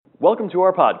Welcome to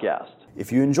our podcast.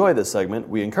 If you enjoy this segment,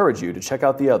 we encourage you to check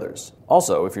out the others.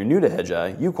 Also, if you're new to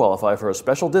Hedgeye, you qualify for a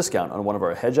special discount on one of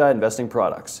our Hedgeye investing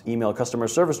products. Email Customer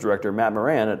Service Director Matt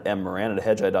Moran at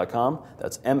mmoran@hedgeye.com.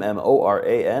 That's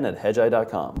MMORAN at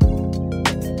hedgeye.com.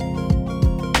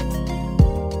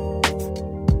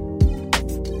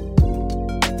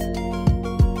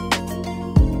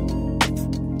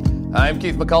 I'm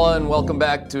Keith McCullough, and welcome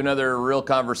back to another Real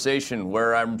Conversation,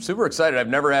 where I'm super excited. I've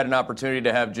never had an opportunity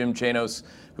to have Jim Chanos,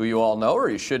 who you all know, or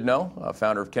you should know,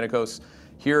 founder of Kynikos,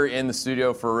 here in the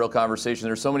studio for a Real Conversation.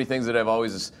 There's so many things that I've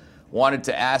always wanted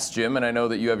to ask Jim, and I know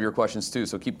that you have your questions too,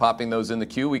 so keep popping those in the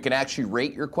queue. We can actually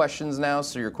rate your questions now,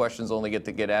 so your questions only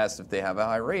get asked if they have a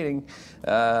high rating.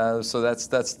 So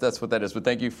that's what that is. But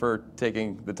thank you for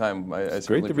taking the time. It's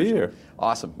great to be here.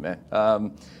 Awesome,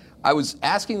 man. I was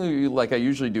asking you, like I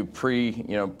usually do, pre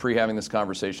having this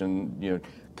conversation,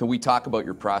 can we talk about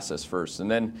your process first? And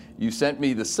then you sent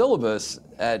me the syllabus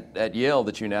at Yale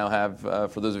that you now have.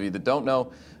 For those of you that don't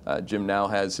know, Jim now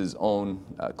has his own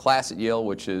class at Yale,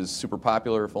 which is super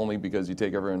popular, if only because you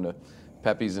take everyone to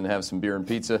Pepe's and have some beer and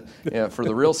pizza for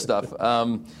the real stuff.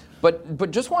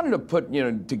 But just wanted to put,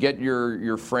 to get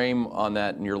your frame on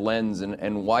that and your lens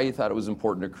and why you thought it was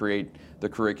important to create the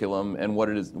curriculum and what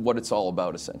it's all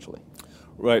about, essentially.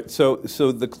 Right. So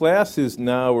the class is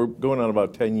now, we're going on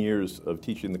about 10 years of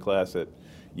teaching the class at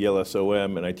Yale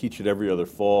SOM, and I teach it every other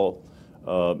fall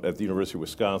at the University of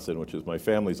Wisconsin, which is my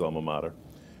family's alma mater.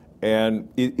 And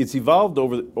it's evolved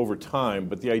over time,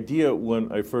 but the idea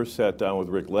when I first sat down with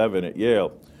Rick Levin at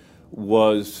Yale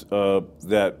was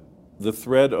that the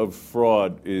thread of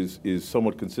fraud is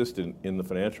somewhat consistent in the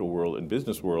financial world and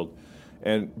business world,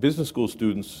 and business school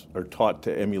students are taught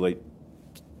to emulate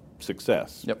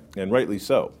success, and rightly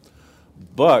so.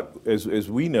 But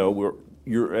as we know,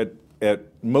 you're at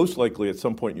most likely at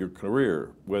some point in your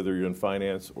career, whether you're in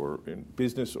finance or in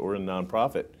business or in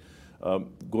nonprofit,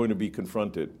 going to be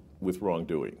confronted with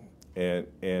wrongdoing.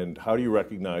 And how do you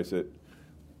recognize it?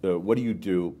 What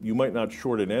do? You might not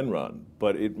short an end run,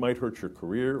 but it might hurt your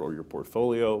career or your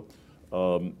portfolio.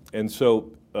 And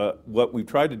so what we've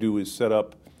tried to do is set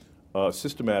up a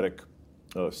systematic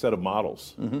set of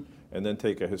models, and then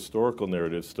take a historical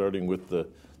narrative, starting with the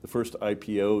first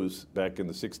IPOs back in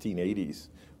the 1680s,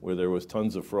 where there was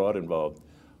tons of fraud involved,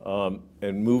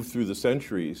 and move through the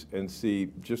centuries and see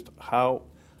just how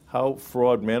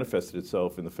fraud manifested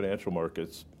itself in the financial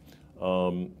markets.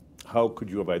 How could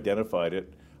you have identified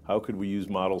it? How could we use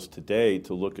models today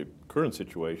to look at current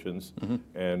situations?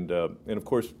 And of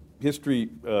course, history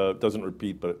doesn't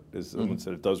repeat, but as someone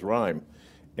said, it does rhyme.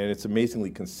 And it's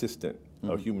amazingly consistent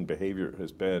how human behavior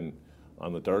has been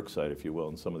on the dark side, if you will,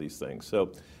 in some of these things.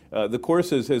 So the course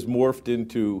has morphed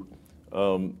into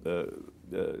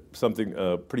something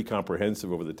pretty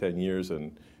comprehensive over the 10 years,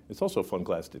 and it's also a fun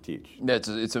class to teach. Yeah,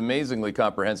 it's amazingly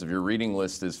comprehensive. Your reading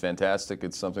list is fantastic.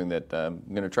 It's something that I'm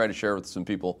going to try to share with some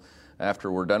people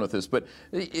after we're done with this. But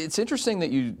it's interesting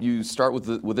that you start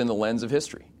within the lens of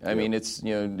history. I mean, it's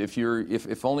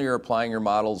if only you're applying your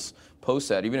models post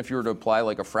that, even if you were to apply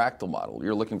like a fractal model,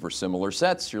 you're looking for similar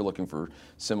sets, you're looking for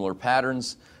similar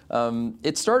patterns.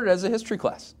 It started as a history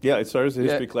class. Yeah, it started as a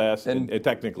history class, and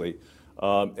technically.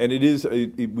 And it is,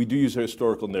 we do use a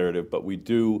historical narrative, but we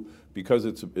do, because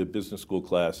it's a business school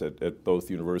class at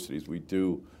both universities, we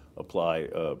do apply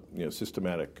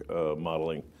systematic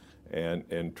modeling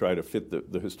and try to fit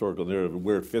the historical narrative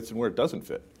where it fits and where it doesn't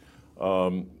fit.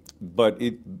 But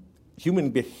human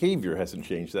behavior hasn't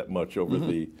changed that much over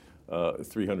the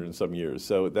 300 and some years.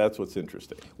 So that's what's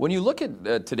interesting. When you look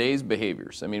at today's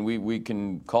behaviors, I mean, we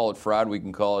can call it fraud, we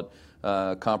can call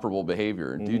it comparable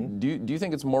behavior. Do you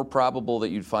think it's more probable that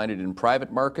you'd find it in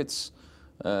private markets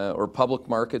or public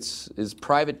markets? Is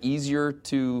private easier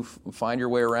to find your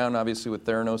way around? Obviously with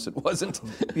Theranos it wasn't.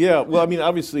 Yeah, well, I mean,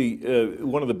 obviously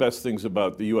one of the best things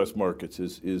about the U.S. markets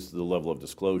is the level of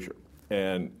disclosure.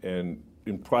 And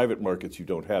in private markets you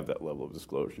don't have that level of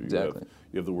disclosure. Exactly.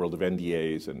 You have the world of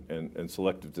NDAs and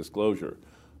selective disclosure.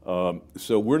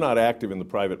 So we're not active in the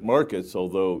private markets,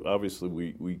 although obviously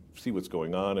we see what's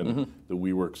going on in the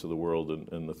WeWorks of the world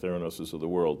and the Theranoses of the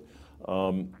world.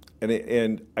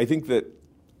 And I think that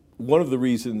one of the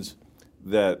reasons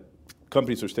that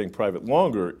companies are staying private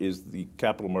longer is the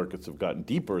capital markets have gotten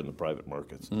deeper in the private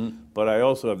markets. But I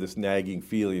also have this nagging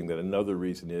feeling that another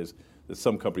reason is that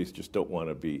some companies just don't want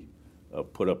to be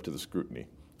put up to the scrutiny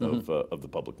of the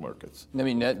public markets. I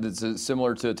mean, it's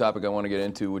similar to a topic I want to get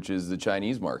into, which is the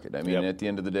Chinese market. I mean, at the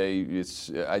end of the day,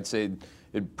 I'd say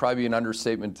it'd probably be an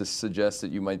understatement to suggest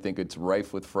that you might think it's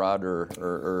rife with fraud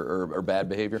or bad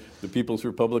behavior. The People's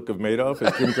Republic of Madoff,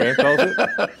 as Jim Grant calls it.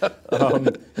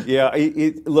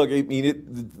 Look, I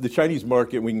mean, the Chinese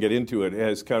market, we can get into it,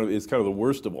 is kind of the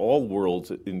worst of all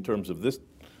worlds in terms of this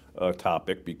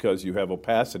topic, because you have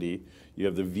opacity, you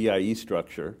have the VIE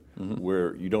structure,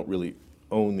 where you don't really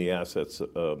own the assets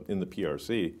in the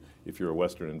PRC if you're a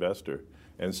Western investor,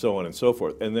 and so on and so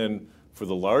forth. And then for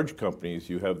the large companies,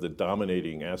 you have the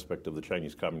dominating aspect of the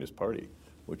Chinese Communist Party,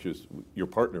 which is your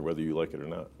partner, whether you like it or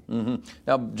not.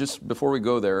 Now, just before we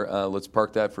go there, let's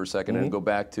park that for a second and go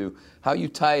back to how you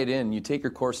tie it in. You take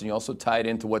your course and you also tie it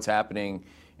into what's happening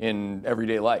in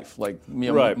everyday life, like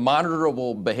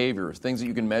monitorable behavior, things that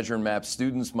you can measure and map.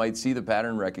 Students might see the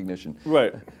pattern recognition.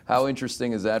 Right. How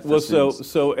interesting is that for students?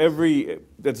 So at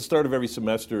the start of every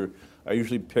semester, I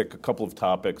usually pick a couple of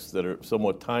topics that are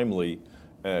somewhat timely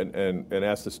and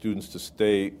ask the students to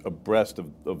stay abreast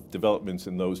of developments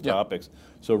in those topics.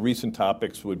 So recent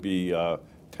topics would be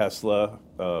Tesla,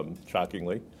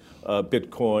 shockingly,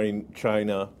 Bitcoin,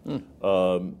 China,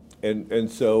 and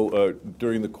so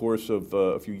during the course of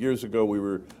a few years ago, we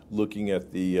were looking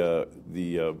at the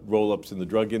roll-ups in the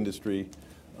drug industry,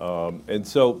 and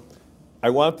so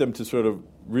I want them to sort of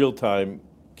real-time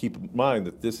keep in mind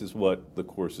that this is what the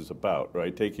course is about,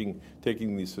 right? Taking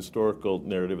these historical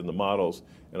narrative and the models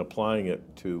and applying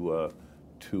it to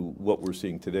what we're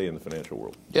seeing today in the financial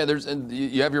world. Yeah,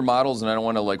 you have your models, and I don't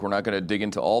want to we're not going to dig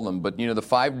into all of them, but the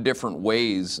 5 different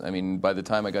ways. I mean, by the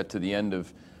time I got to the end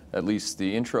of at least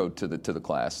the intro to the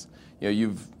class,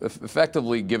 you've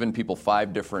effectively given people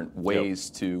 5 different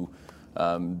ways to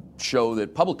show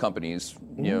that public companies,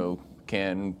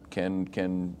 can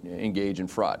engage in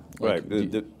fraud. Right.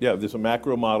 There's a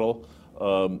macro model.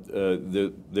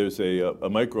 There's a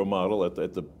micro model at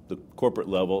the corporate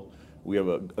level. We have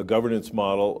a governance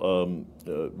model,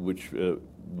 which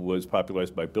was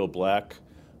popularized by Bill Black.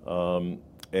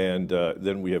 And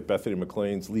then we have Bethany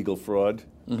McLean's legal fraud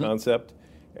concept.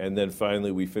 And then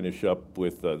finally, we finish up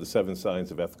with the 7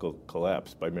 Signs of Ethical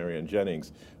Collapse by Marianne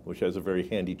Jennings, which has a very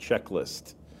handy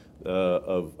checklist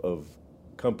of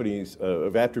companies,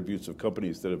 of attributes of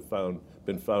companies that have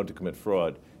been found to commit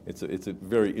fraud. It's a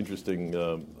very interesting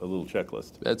a little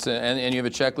checklist. And you have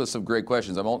a checklist of great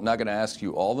questions. I'm not going to ask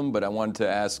you all of them, but I wanted to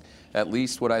ask at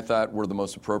least what I thought were the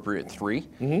most appropriate 3.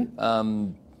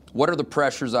 What are the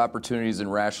pressures, opportunities, and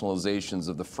rationalizations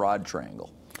of the fraud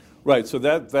triangle? Right, so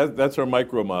that's our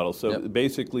micro model. So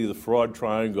basically the fraud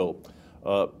triangle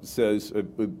says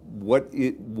what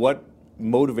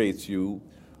motivates you,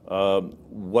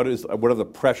 what are the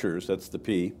pressures, that's the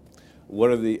P, what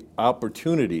are the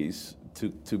opportunities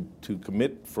to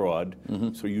commit fraud.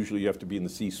 So usually you have to be in the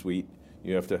C-suite,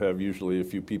 you have to have usually a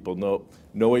few people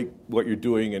knowing what you're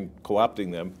doing and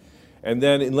co-opting them. And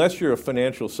then unless you're a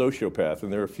financial sociopath,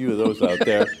 and there are a few of those out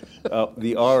there,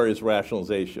 the R is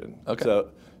rationalization. Okay.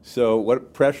 So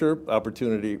what pressure,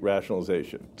 opportunity,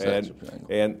 rationalization.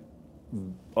 And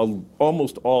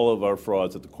almost all of our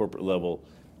frauds at the corporate level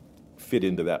fit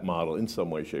into that model in some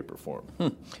way, shape, or form.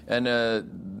 And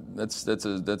that's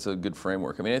a good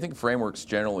framework. I mean, I think frameworks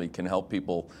generally can help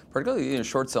people, particularly in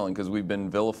short selling, because we've been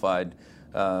vilified.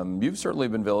 You've certainly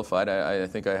been vilified. I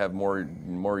think I have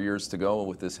more years to go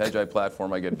with this Hedgeye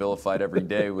platform. I get vilified every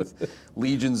day with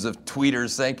legions of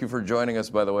tweeters. Thank you for joining us,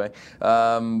 by the way.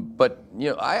 But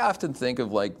I often think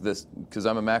of this because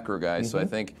I'm a macro guy. So I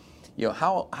think,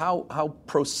 how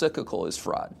pro-cyclical is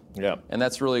fraud? Yeah. And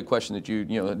that's really a question that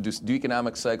do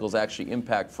economic cycles actually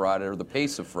impact fraud or the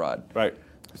pace of fraud? Right.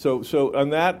 So on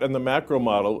that, and the macro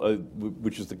model,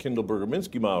 which is the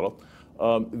Kindleberger-Minsky model,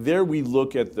 there we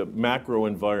look at the macro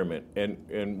environment,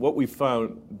 and what we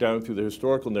found down through the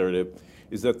historical narrative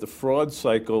is that the fraud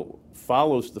cycle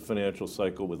follows the financial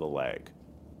cycle with a lag.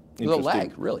 With a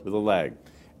lag, really? With a lag.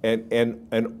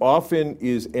 And often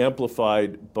is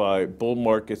amplified by bull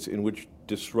markets in which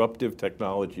disruptive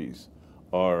technologies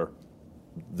are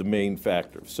the main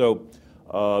factor. So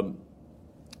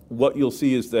what you'll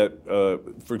see is that,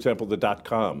 for example, the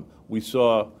 .com, we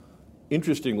saw,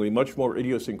 interestingly, much more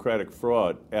idiosyncratic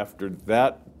fraud after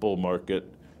that bull market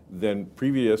than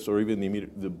previous or even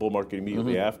the bull market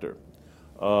immediately after.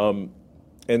 And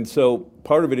so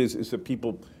part of it is that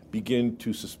people begin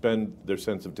to suspend their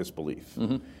sense of disbelief.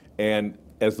 And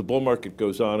as the bull market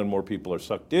goes on and more people are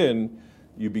sucked in,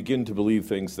 you begin to believe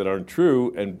things that aren't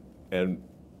true, and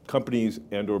companies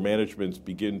and or managements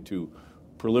begin to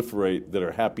proliferate that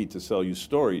are happy to sell you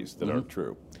stories that aren't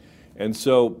true. And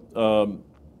so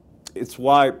it's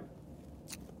why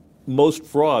most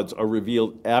frauds are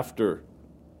revealed after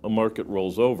a market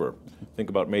rolls over. Think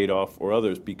about Madoff or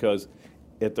others, because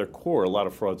at their core, a lot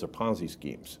of frauds are Ponzi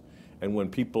schemes. And when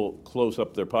people close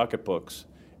up their pocketbooks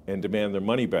and demand their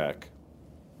money back,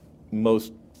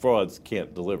 most frauds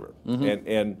can't deliver.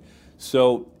 And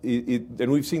so,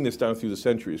 and we've seen this down through the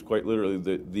centuries, quite literally.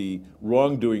 The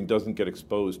wrongdoing doesn't get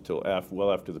exposed till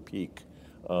well after the peak.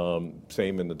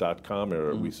 Same in the dot-com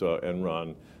era. We saw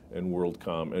Enron and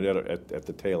WorldCom, and at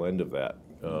the tail end of that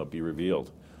be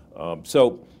revealed.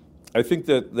 So I think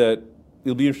that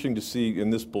it'll be interesting to see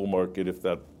in this bull market if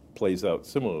that plays out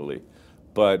similarly.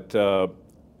 But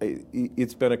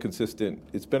it's been a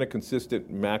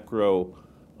consistent macro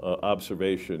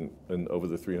observation over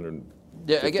the 300.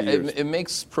 Yeah, again, it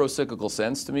makes pro-cyclical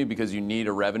sense to me because you need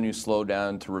a revenue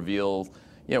slowdown to reveal,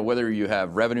 whether you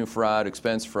have revenue fraud,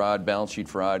 expense fraud, balance sheet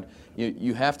fraud,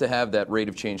 you have to have that rate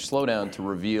of change slowdown to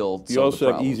reveal You some also of the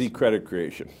have problems. easy credit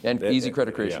creation. And easy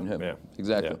credit creation,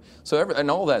 exactly. Yeah. So and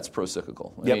all that's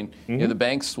pro-cyclical. I mean, the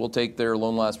banks will take their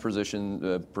loan loss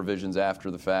provisions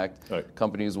after the fact. Right.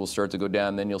 Companies will start to go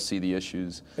down, then you'll see the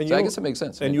issues. And so I guess it makes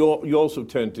sense. And you also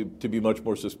tend to be much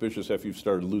more suspicious after you've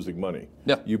started losing money.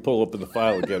 Yeah. You pull up in the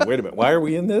file again, wait a minute, why are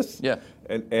we in this? Yeah.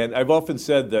 And I've often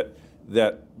said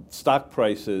that stock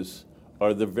prices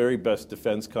are the very best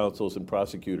defense counsels and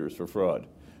prosecutors for fraud,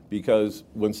 because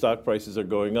when stock prices are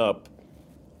going up,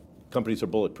 companies are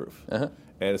bulletproof. And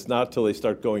it's not till they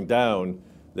start going down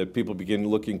that people begin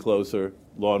looking closer,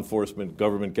 law enforcement,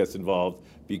 government gets involved,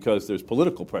 because there's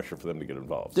political pressure for them to get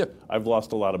involved. Yeah. I've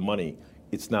lost a lot of money.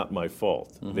 It's not my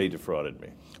fault. They defrauded me.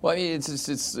 Well, I mean, it's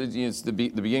the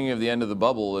beginning of the end of the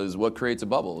bubble is what creates a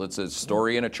bubble. It's a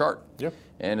story and a chart. Yep.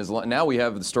 And now we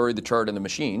have the story, the chart, and the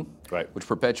machine, right, which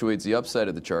perpetuates the upside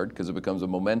of the chart because it becomes a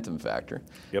momentum factor.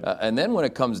 Yep. And then when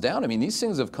it comes down, I mean, these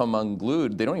things have come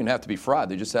unglued. They don't even have to be fraud.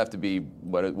 They just have to be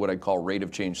what I call rate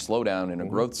of change slowdown in a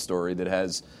growth story that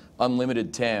has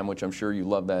unlimited TAM, which I'm sure you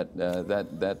love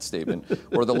that statement.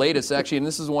 Or the latest, actually, and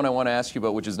this is one I want to ask you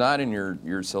about, which is not in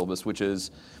your syllabus, which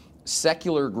is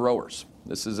secular growers.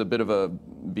 This is a bit of a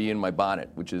bee in my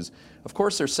bonnet, which is, of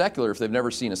course, they're secular if they've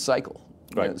never seen a cycle.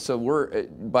 Right. So we're,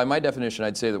 by my definition,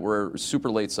 I'd say that we're a super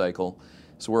late cycle.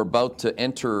 So we're about to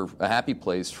enter a happy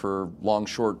place for long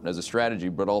short as a strategy,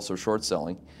 but also short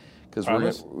selling, because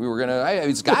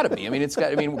it's got to be. I mean,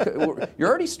 you're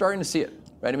already starting to see it,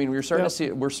 right? I mean, we're starting to see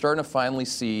it. We're starting to finally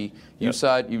see. You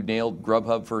saw it. You nailed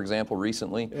Grubhub, for example,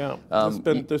 recently. Yeah.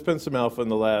 There's been some alpha in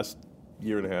the last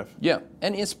year and a half. Yeah,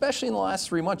 and especially in the last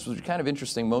 3 months, which is kind of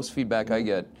interesting. Most feedback I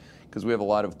get, because we have a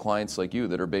lot of clients like you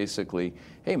that are basically,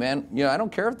 hey man, I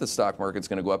don't care if the stock market's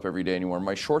going to go up every day anymore.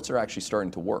 My shorts are actually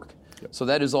starting to work. Yep. So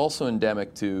that is also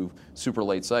endemic to super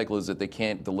late cycle, is that they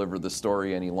can't deliver the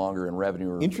story any longer in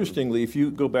revenue. Interestingly, if you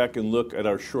go back and look at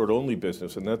our short-only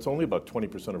business, and that's only about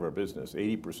 20% of our business,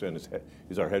 80%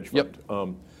 is our hedge fund.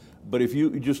 Yep. But if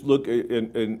you just look,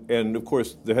 and of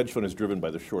course the hedge fund is driven by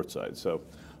the short side. So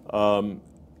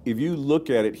if you look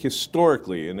at it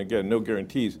historically, and again, no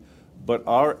guarantees, but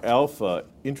our alpha,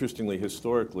 interestingly,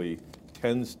 historically,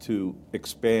 tends to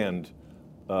expand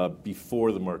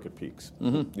before the market peaks.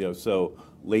 So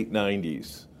late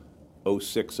 90s,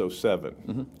 06,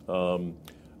 07,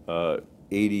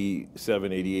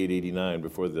 87, 88, 89,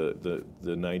 before the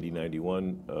 90,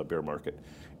 91 bear market.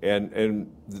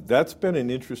 And that's been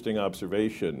an interesting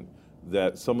observation,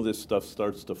 that some of this stuff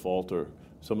starts to falter,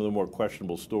 some of the more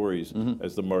questionable stories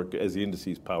as the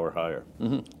indices power higher.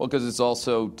 Well, because it's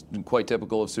also quite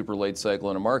typical of super late cycle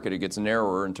in a market. It gets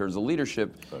narrower in terms of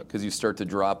leadership because you start to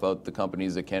drop out the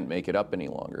companies that can't make it up any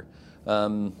longer.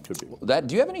 Could be.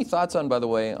 Do you have any thoughts on, by the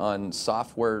way, on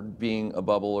software being a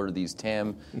bubble or these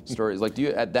TAM stories? Like, do you,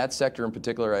 at that sector in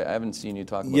particular, I haven't seen you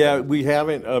talk about that. Yeah, we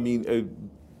haven't. I mean,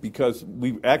 because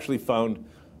we've actually found,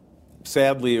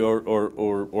 sadly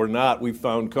or not, we've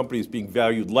found companies being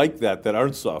valued like that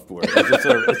aren't software as a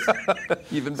service.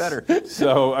 Even better.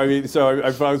 So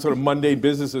I found sort of mundane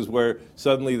businesses where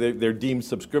suddenly they're deemed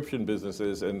subscription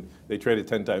businesses and they trade at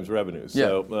 10 times revenues.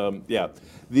 So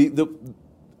the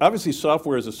obviously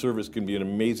software as a service can be an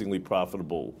amazingly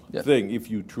profitable thing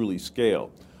if you truly scale.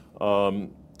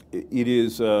 It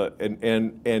is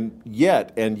and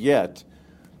yet.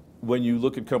 When you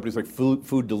look at companies like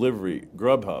food delivery,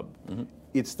 Grubhub,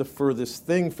 it's the furthest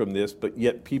thing from this, but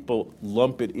yet people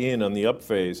lump it in on the up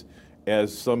phase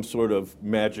as some sort of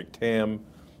magic TAM,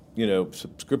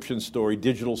 subscription story,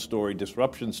 digital story,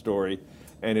 disruption story,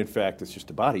 and in fact, it's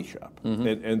just a body shop.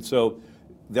 And so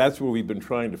that's where we've been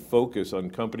trying to focus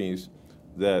on companies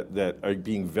that are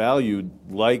being valued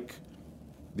like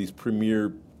these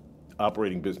premier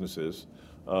operating businesses,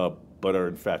 but are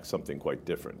in fact something quite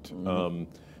different.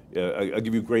 I'll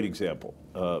give you a great example.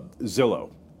 Zillow.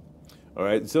 All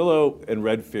right, Zillow and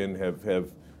Redfin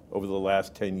have over the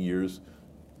last 10 years,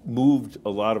 moved a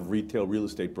lot of retail real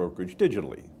estate brokerage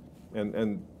digitally,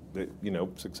 and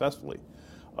successfully.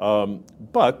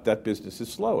 But that business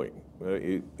is slowing.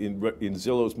 In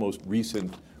Zillow's most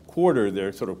recent quarter,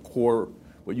 their sort of core,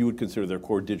 what you would consider their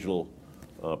core digital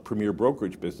premier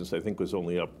brokerage business, I think was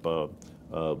only up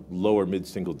lower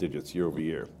mid-single digits year over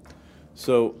year.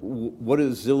 So what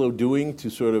is Zillow doing to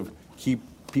sort of keep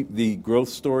the growth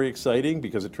story exciting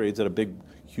because it trades at a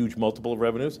huge multiple of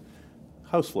revenues?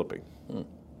 House flipping,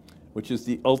 which is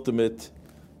the ultimate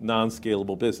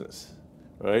non-scalable business,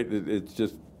 right? It's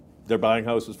just they're buying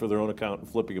houses for their own account and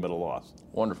flipping them at a loss.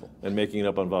 Wonderful. And making it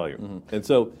up on volume. And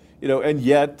so, and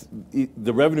yet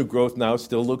the revenue growth now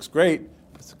still looks great,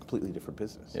 but it's a completely different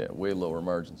business. Yeah, way lower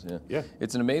margins, Yeah.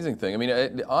 It's an amazing thing. I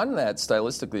mean, on that,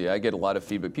 stylistically, I get a lot of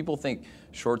feedback. People think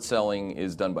short selling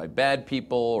is done by bad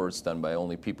people or it's done by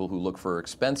only people who look for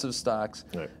expensive stocks.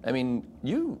 Right. I mean,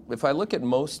 if I look at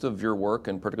most of your work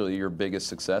and particularly your biggest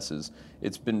successes,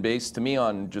 it's been based to me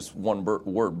on just one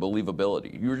word,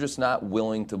 believability. You're just not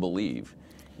willing to believe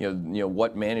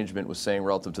what management was saying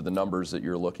relative to the numbers that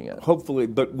you're looking at. Hopefully,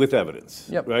 but with evidence,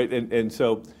 Yep. right? And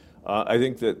so I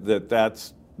think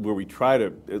that's where we try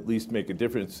to at least make a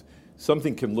difference.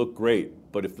 Something can look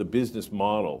great, but if the business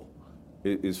model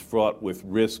is fraught with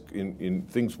risk in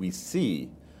things we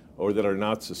see or that are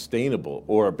not sustainable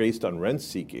or are based on rent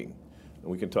seeking,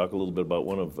 and we can talk a little bit about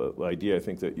one of the idea I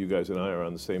think that you guys and I are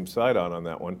on the same side on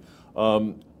that one,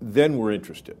 then we're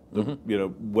interested.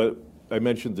 I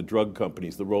mentioned the drug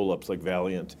companies, the roll-ups like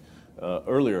Valiant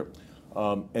earlier,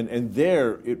 and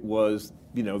there it was,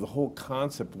 the whole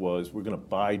concept was we're going to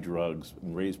buy drugs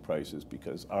and raise prices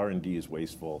because R&D is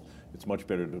wasteful. It's much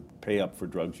better to pay up for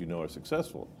drugs are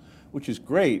successful, which is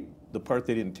great. The part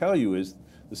they didn't tell you is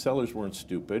the sellers weren't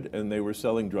stupid and they were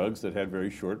selling drugs that had very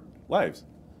short lives.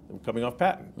 They were coming off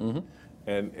patent.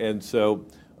 And so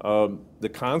the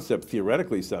concept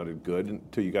theoretically sounded good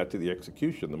until you got to the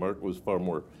execution. The market was far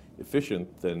more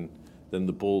efficient than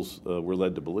the bulls were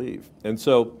led to believe. And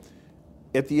so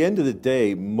at the end of the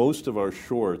day, most of our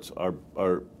shorts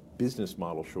are business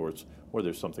model shorts where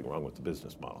there's something wrong with the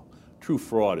business model. True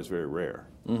fraud is very rare.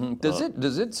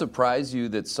 Does it surprise you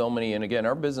that so many, and again,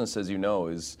 our business, as you know,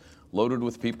 is loaded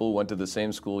with people who went to the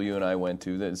same school you and I went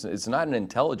to. It's not an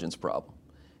intelligence problem.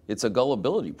 It's a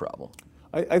gullibility problem.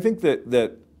 I think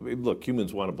that look,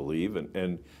 humans want to believe,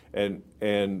 and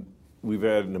we've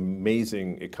had an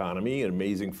amazing economy and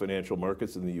amazing financial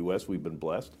markets in the U.S. We've been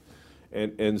blessed.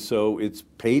 And so it's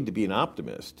paid to be an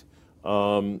optimist.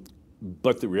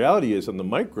 But the reality is on the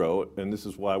micro, and this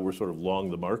is why we're sort of long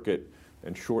the market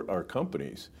and short our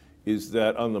companies, is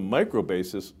that on the micro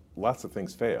basis, lots of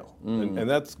things fail. And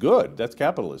that's good. That's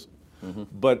capitalism.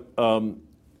 But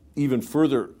even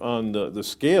further on the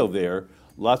scale there,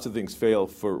 lots of things fail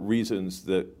for reasons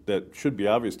that should be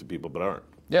obvious to people but aren't.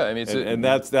 Yeah, I mean, and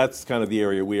that's kind of the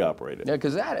area we operate in. Yeah,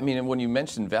 because when you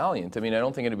mentioned Valiant, I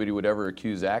don't think anybody would ever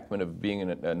accuse Ackman of being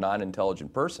a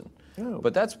non-intelligent person. No.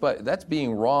 But that's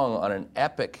being wrong on an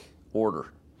epic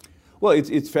order. Well,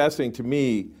 it's fascinating to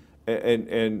me,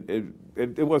 and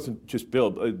it wasn't just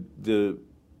Bill. The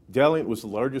Valiant was the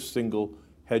largest single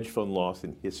hedge fund loss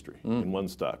in history in one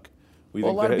stock. A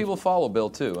lot of people follow Bill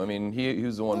too. I mean, he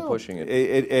was the one pushing it.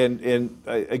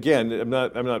 Again, I'm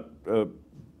not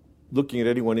looking at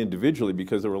anyone individually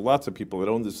because there were lots of people that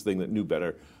owned this thing that knew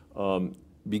better.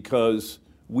 Because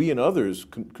we and others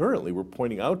concurrently were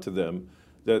pointing out to them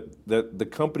that the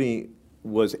company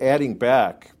was adding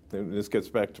back, and this gets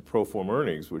back to pro forma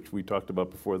earnings, which we talked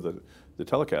about before the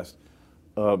telecast,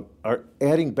 are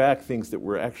adding back things that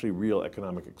were actually real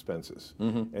economic expenses.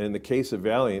 And in the case of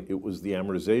Valiant, it was the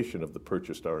amortization of the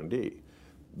purchased R&D.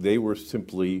 They were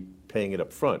simply paying it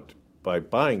up front by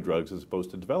buying drugs as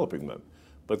opposed to developing them.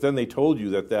 But then they told you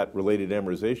that related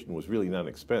amortization was really not an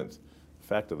expense. The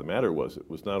fact of the matter was it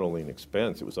was not only an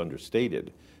expense, it was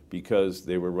understated because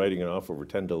they were writing it off over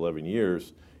 10 to 11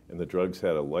 years and the drugs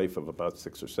had a life of about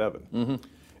 6 or 7.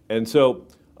 And so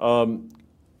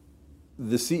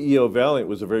the CEO of Valiant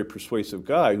was a very persuasive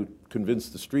guy who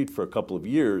convinced the street for a couple of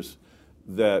years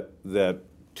that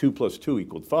 2 +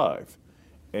 2 = 5.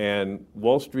 And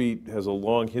Wall Street has a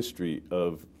long history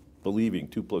of believing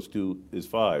 2 + 2 is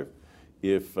 5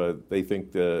 if they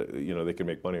think they can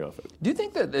make money off it. Do you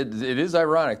think that it is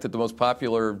ironic that the most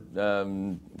popular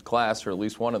class, or at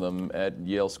least one of them, at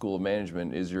Yale School of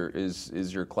Management is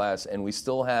your class, and we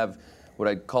still have what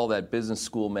I'd call that business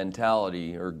school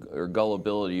mentality or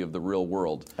gullibility of the real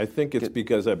world? I think it's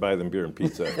because I buy them beer and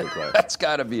pizza after class. That's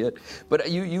got to be it. But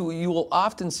you will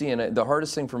often see, and the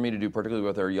hardest thing for me to do, particularly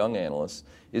with our young analysts,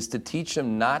 is to teach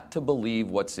them not to believe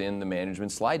what's in the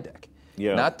management slide deck.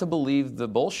 not to believe the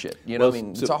bullshit. You know,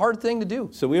 it's a hard thing to do.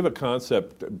 So we have a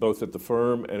concept both at the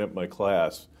firm and at my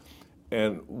class.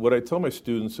 And what I tell my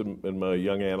students and my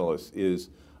young analysts is,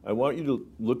 I want you to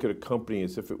look at a company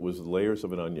as if it was layers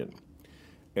of an onion.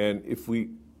 And if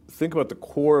we think about the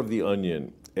core of the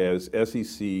onion as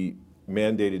SEC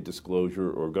mandated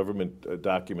disclosure or government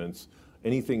documents,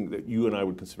 anything that you and I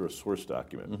would consider a source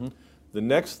document. The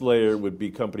next layer would be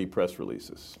company press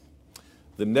releases.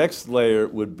 The next layer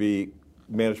would be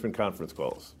management conference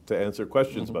calls to answer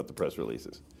questions about the press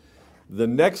releases. The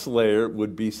next layer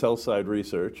would be sell-side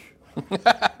research.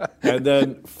 And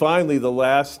then finally, the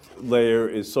last layer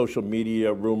is social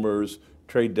media, rumors,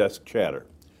 trade desk chatter.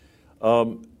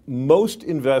 Most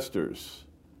investors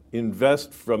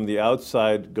invest from the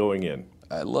outside going in.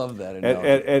 I love that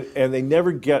analogy. And they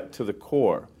never get to the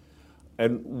core.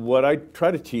 And what I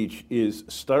try to teach is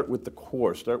start with the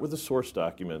core, start with the source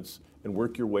documents, and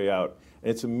work your way out. And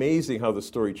it's amazing how the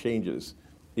story changes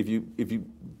if you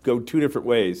go two different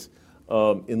ways.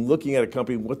 In looking at a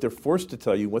company, what they're forced to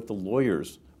tell you, what the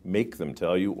lawyers make them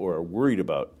tell you or are worried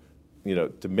about,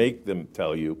 to make them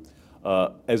tell you,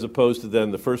 as opposed to then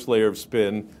the first layer of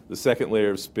spin, the second layer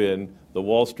of spin, the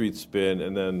Wall Street spin,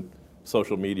 and then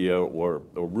social media or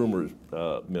rumors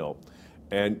mill.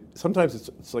 And sometimes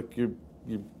it's like you're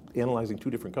analyzing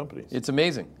two different companies. It's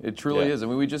amazing. It truly is. I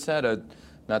mean, we just had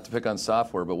not to pick on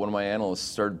software, but one of my analysts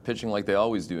started pitching like they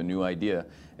always do, a new idea.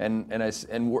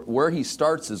 And where he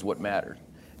starts is what mattered.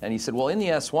 And he said, well, in the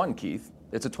S1, Keith,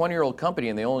 it's a 20-year-old company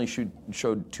and they only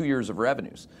showed 2 years of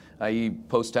revenues, i.e.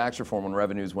 post-tax reform when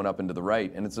revenues went up and to the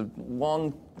right. And it's a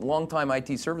long-time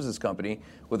IT services company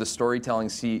with a storytelling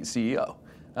CEO.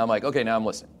 I'm like, okay, now I'm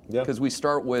listening. Because we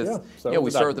start with,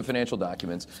 we start with the financial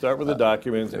documents. Start with the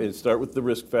documents and start with the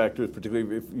risk factors,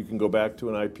 particularly if you can go back to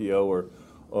an IPO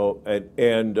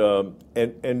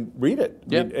and read it.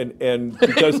 And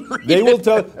because they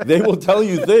will tell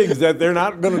you things that they're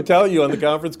not going to tell you on the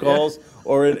conference calls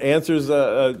or in answers,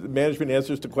 management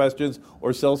answers to questions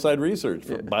or sell-side research,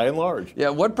 by and large. Yeah,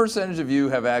 what percentage of you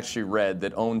have actually read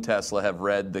that own Tesla have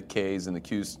read the Ks and the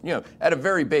Qs, at a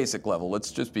very basic level?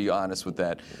 Let's just be honest with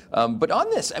that. But on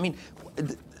this, I mean,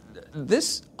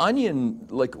 this onion,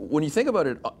 like when you think about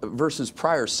it versus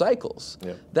prior cycles,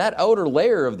 that outer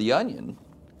layer of the onion,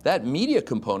 that media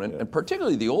component, and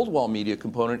particularly the old wall media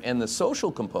component and the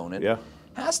social component,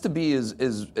 has to be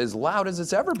as loud as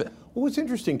it's ever been. Well, what's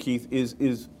interesting, Keith,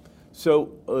 is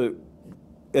so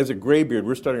as a graybeard,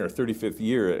 we're starting our 35th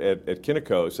year at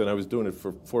Kynikos, and I was doing it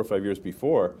for 4 or 5 years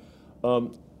before.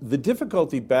 The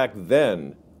difficulty back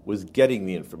then was getting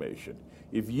the information.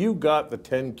 If you got the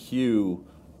 10Q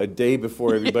a day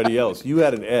before everybody else, you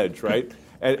had an edge, right?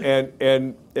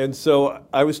 And so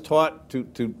I was taught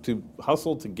to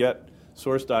hustle to get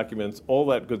source documents, all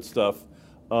that good stuff.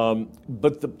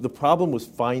 But the problem was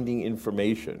finding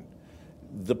information.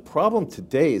 The problem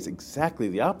today is exactly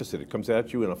the opposite. It comes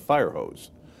at you in a fire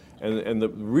hose. And the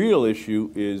real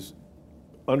issue is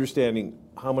understanding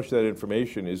how much that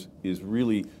information is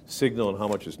really signal and how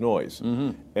much is noise.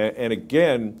 And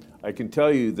again, I can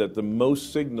tell you that the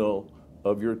most signal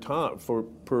of your time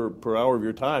per hour of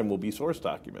your time will be source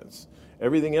documents.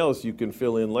 Everything else you can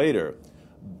fill in later.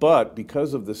 But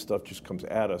because of this stuff just comes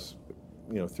at us,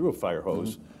 through a fire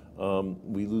hose,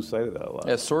 we lose sight of that a lot.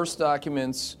 Yeah, source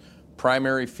documents,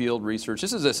 primary field research.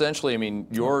 This is essentially, I mean,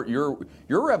 your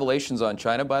revelations on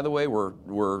China, by the way,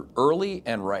 were early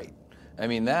and right. I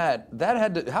mean, that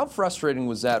had to, how frustrating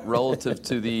was that relative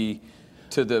to the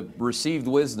received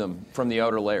wisdom from the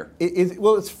outer layer?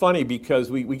 Well, it's funny because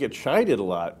we get chided a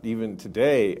lot, even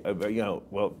today, about,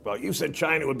 well, you said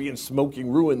China would be in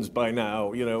smoking ruins by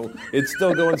now, it's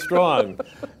still going strong.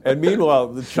 And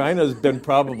meanwhile, China's been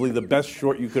probably the best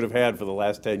short you could have had for the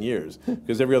last 10 years,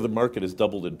 because every other market has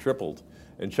doubled and tripled,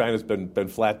 and China's been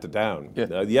flat to down. The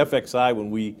FXI, when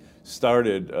we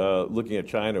started looking at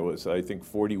China, was, I think,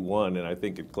 41, and I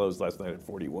think it closed last night at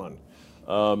 41.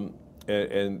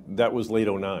 And that was late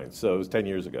 2009, so it was 10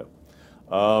 years ago.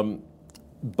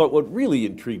 But what really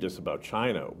intrigued us about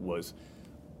China was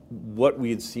what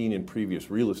we had seen in previous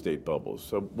real estate bubbles.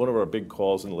 So one of our big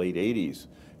calls in the late 80s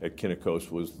at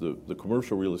Kynikos was the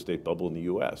commercial real estate bubble in the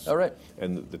U.S. All right.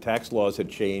 And the tax laws had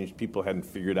changed. People hadn't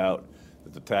figured out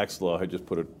that the tax law had just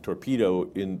put a torpedo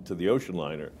into the ocean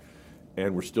liner,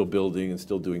 and we're still building and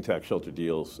still doing tax shelter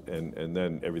deals, and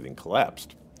then everything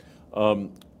collapsed.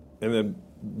 And then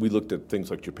we looked at things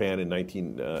like Japan in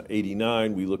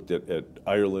 1989. We looked at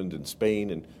Ireland and Spain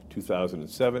in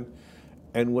 2007.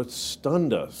 And what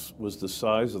stunned us was the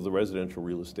size of the residential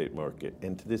real estate market.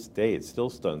 And to this day, it still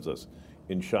stuns us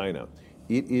in China.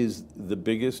 It is the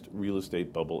biggest real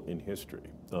estate bubble in history,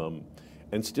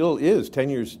 and still is 10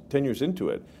 years into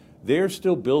it. They're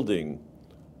still building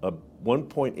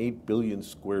 1.8 billion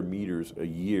square meters a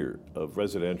year of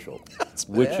residential,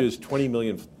 which is 20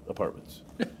 million apartments,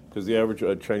 because the average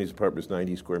Chinese apartment is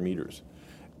 90 square meters.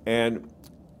 And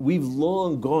we've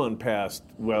long gone past,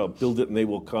 well, build it and they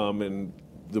will come, and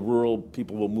the rural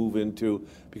people will move into,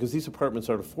 because these apartments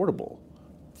aren't affordable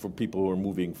for people who are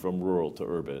moving from rural to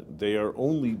urban. They are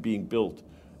only being built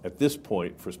at this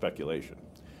point for speculation.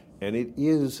 And it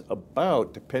is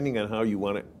about, depending on how you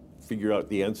want to figure out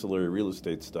the ancillary real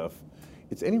estate stuff,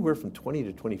 it's anywhere from 20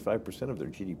 to 25% of their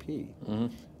GDP.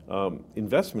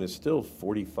 Investment is still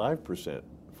 45%,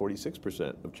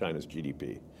 46% of China's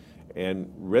GDP. And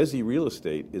resi real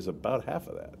estate is about half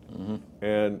of that.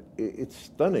 And it's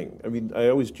stunning. I mean, I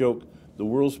always joke, the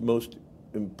world's most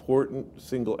important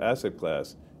single asset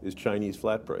class is Chinese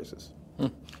flat prices. I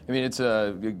mean, it's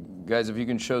guys. If you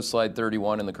can show slide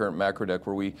 31 in the current macro deck,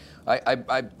 where I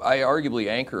arguably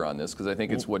anchor on this because I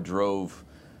think it's what drove.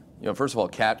 You know, first of all,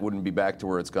 CAT wouldn't be back to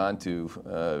where it's gone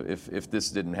to if this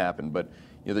didn't happen. But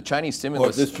you know, the Chinese stimulus. Well,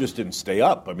 if this just didn't stay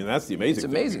up. I mean, that's the amazing.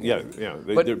 It's amazing. Thing. Yeah.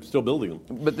 They're still building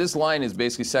them. But this line is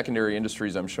basically secondary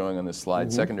industries. I'm showing on this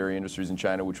slide secondary industries in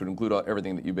China, which would include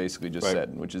everything that you basically just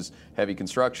said, which is heavy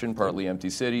construction, partly empty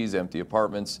cities, empty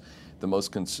apartments. The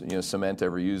most cement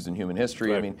ever used in human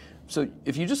history. Right. I mean, so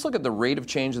if you just look at the rate of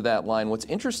change of that line, what's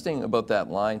interesting about that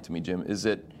line to me, Jim, is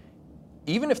that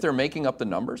even if they're making up the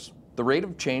numbers, the rate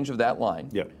of change of that line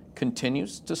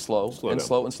continues to slow,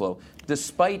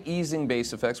 despite easing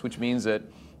base effects, which means that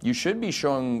you should be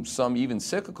showing some even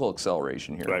cyclical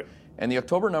acceleration here. Right. And the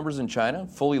October numbers in China,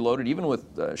 fully loaded, even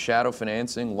with shadow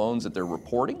financing loans that they're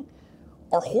reporting,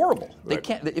 are horrible. Right. They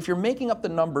can't. If you're making up the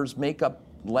numbers, make up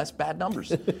less bad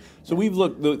numbers. So we've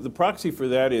looked, the proxy for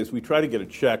that is we try to get a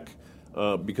check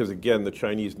because, again, the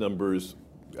Chinese numbers,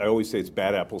 I always say it's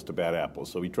bad apples to bad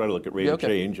apples. So we try to look at rate of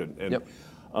change.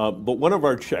 But one of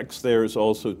our checks there is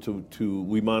also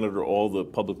we monitor all the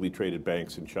publicly traded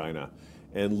banks in China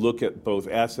and look at both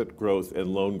asset growth and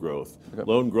loan growth.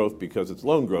 Loan growth because it's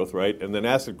loan growth, right? And then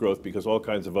asset growth because all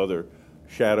kinds of other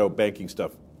shadow banking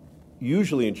stuff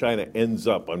usually in China ends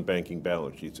up on banking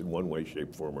balance sheets in one way,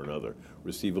 shape, form, or another.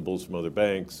 Receivables from other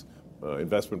banks,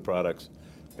 investment products.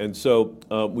 And so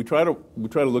we try to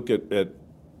look at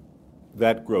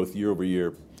that growth year over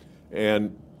year.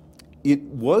 And it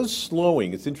was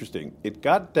slowing. It's interesting. It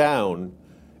got down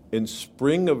in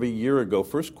spring of a year ago,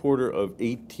 first quarter of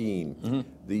 18.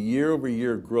 The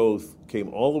year-over-year growth came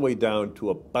all the way down to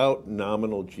about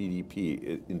nominal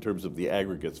GDP in terms of the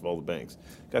aggregates of all the banks.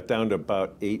 Got down to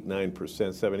about 8-9%,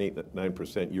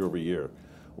 7-8-9% year-over-year,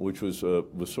 which was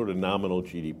sort of nominal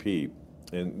GDP,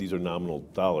 and these are nominal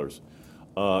dollars.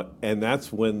 And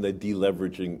that's when the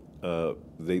deleveraging,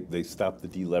 they stopped the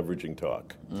deleveraging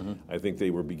talk. I think they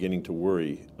were beginning to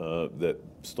worry that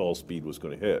stall speed was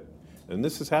going to hit. And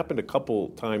this has happened a couple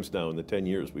times now in the 10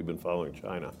 years we've been following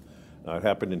China. It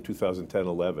happened in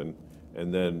 2010-11,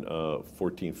 and then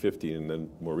 14-15, and then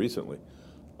more recently.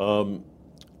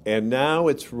 And now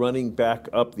it's running back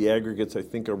up. The aggregates, I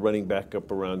think, are running back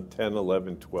up around 10,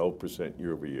 11, 12%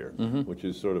 year over year, which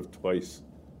is sort of twice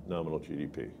nominal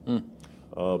GDP.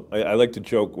 I like to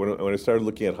joke, when I started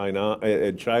looking at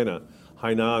China,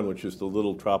 Hainan, which is the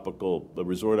little tropical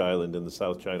resort island in the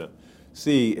South China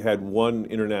Sea, had one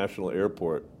international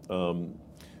airport.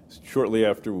 Shortly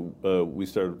after we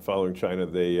started following China,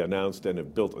 they announced and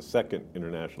have built a second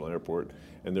international airport,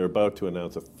 and they're about to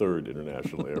announce a third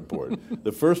international airport.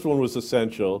 The first one was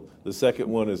essential. The second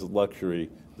one is luxury.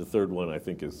 The third one, I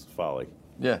think, is folly.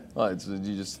 Yeah, well,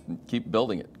 you just keep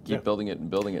building it, building it and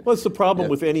building it. Well, it's the problem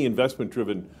with any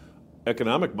investment-driven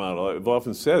economic model. I've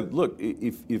often said, look,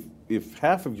 if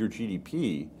half of your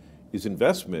GDP is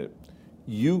investment,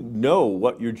 you know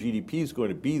what your GDP is going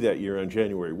to be that year on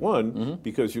January 1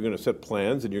 because you're going to set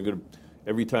plans, and you're going to,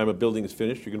 every time a building is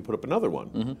finished, you're going to put up another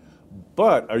one.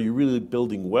 But are you really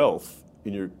building wealth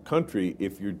in your country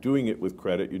if you're doing it with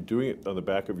credit? You're doing it on the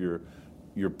back of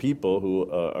your people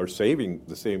who are saving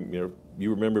the same. You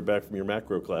remember back from your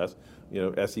macro class,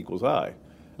 S equals I,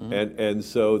 and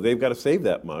so they've got to save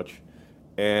that much.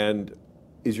 And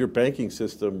is your banking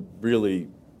system really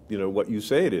what you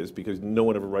say it is, because no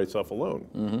one ever writes off a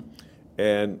loan.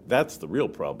 And that's the real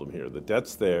problem here. The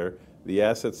debt's there, the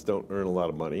assets don't earn a lot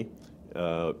of money,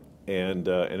 and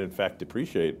in fact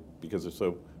depreciate because they're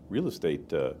so real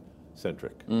estate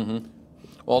centric.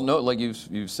 Well, no, like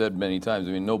you've said many times,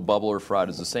 I mean, no bubble or fraud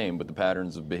is the same, but the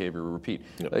patterns of behavior repeat.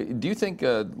 Do you think,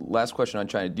 last question on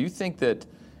China, do you think that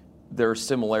there are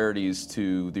similarities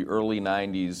to the early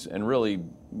 90s and really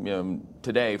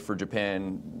today for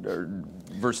Japan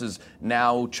versus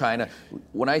now China.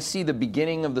 When I see the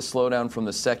beginning of the slowdown from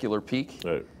the secular peak,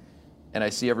 Right. and I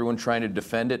see everyone trying to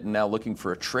defend it and now looking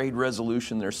for a trade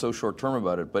resolution, they're so short term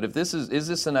about it. But if this is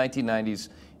this the 1990s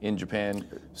in Japan?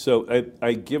 So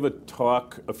I give a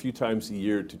talk a few times a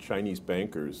year to Chinese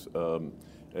bankers,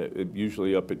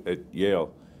 usually up at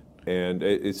Yale. And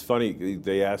it's funny,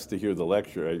 they asked to hear the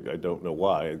lecture. I don't know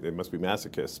why. They must be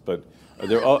masochists, but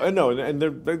they're all no, and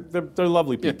they're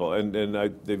lovely people. Yeah.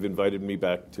 They've invited me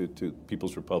back to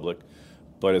People's Republic,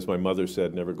 but as my mother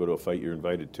said, never go to a fight you're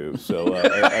invited to. So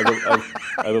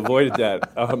I've avoided that.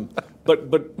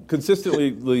 But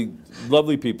consistently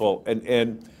lovely people,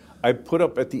 and I put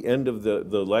up at the end of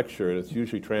the lecture, and it's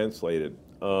usually translated.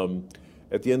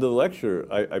 At the end of the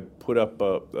lecture, I put up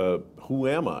who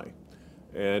am I?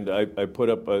 And I put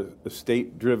up a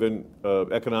state-driven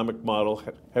economic model,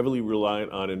 heavily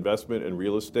reliant on investment and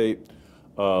real estate,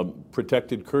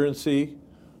 protected currency,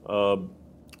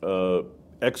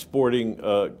 exporting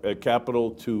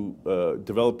capital to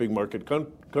developing market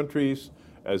countries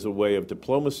as a way of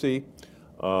diplomacy,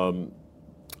 a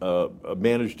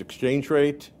managed exchange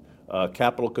rate,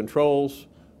 capital controls,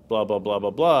 blah, blah, blah,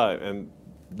 blah, blah. And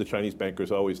the Chinese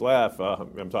bankers always laugh.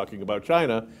 I'm talking about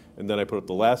China. And then I put up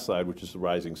the last slide, which is the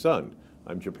rising sun.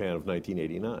 I'm Japan of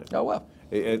 1989. Oh, wow.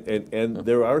 And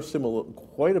there are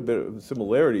quite a bit of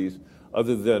similarities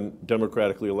other than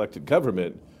democratically elected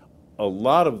government. A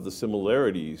lot of the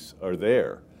similarities are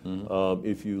there. Mm-hmm.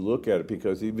 If you look at it,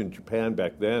 because even Japan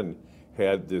back then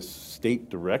had this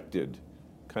state-directed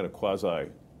kind of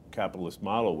quasi-capitalist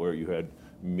model where you had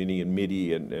mini and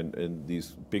MIDI and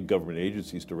these big government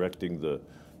agencies directing the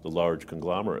large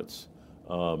conglomerates.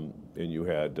 And you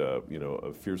had,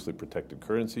 a fiercely protected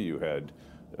currency. You had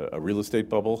a real estate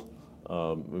bubble.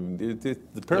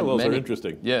 The parallels are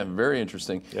interesting. Yeah, very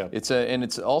interesting. Yeah. And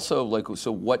it's also like,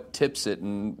 so what tips it?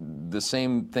 And the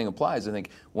same thing applies. I think,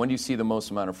 when do you see the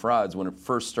most amount of frauds? When it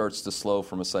first starts to slow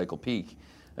from a cycle peak.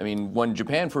 I mean, when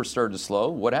Japan first started to slow,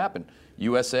 what happened?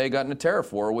 USA got in a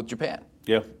tariff war with Japan.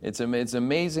 Yeah, it's an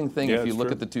amazing thing if you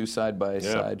look at the two side by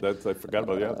side. I forgot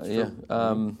about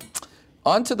that.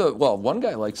 On to one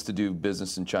guy likes to do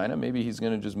business in China. Maybe he's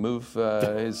going to just move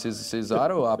his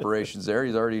auto operations there.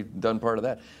 He's already done part of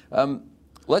that.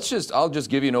 I'll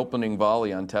just give you an opening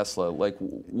volley on Tesla. Like,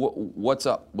 what's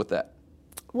up with that?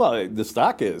 Well, the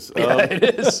stock is.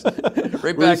 It is.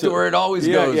 Right back to where it always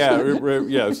goes.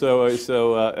 Yeah. So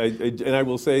and I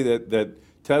will say that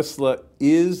Tesla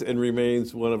is and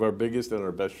remains one of our biggest and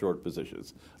our best short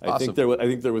positions. Awesome. I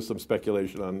think there was some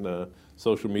speculation on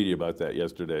social media about that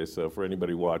yesterday. So for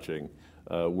anybody watching,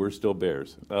 we're still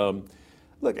bears.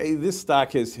 Look, this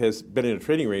stock has been in a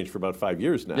trading range for about 5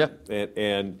 years now. Yeah.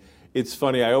 And it's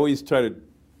funny. I always try to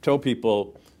tell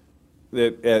people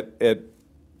that at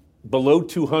below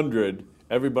 200,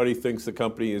 everybody thinks the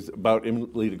company is about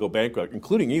imminently to go bankrupt,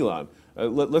 including Elon.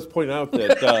 Let's point out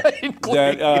that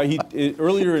he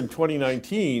earlier in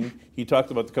 2019 he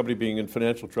talked about the company being in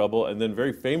financial trouble, and then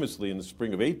very famously in the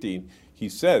spring of 18 he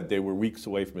said they were weeks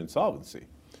away from insolvency.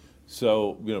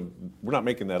 So we're not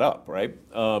making that up, right?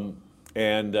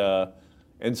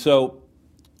 And so,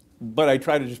 but I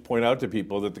try to just point out to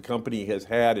people that the company has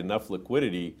had enough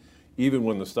liquidity, even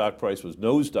when the stock price was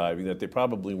nosediving, that they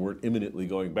probably weren't imminently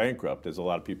going bankrupt, as a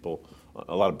lot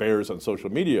of bears on social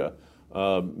media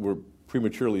were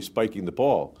prematurely spiking the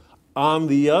ball. On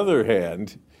the other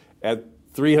hand, at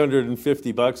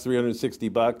 $350,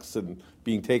 $360, and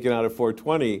being taken out at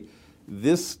 $420,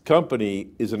 this company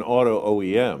is an auto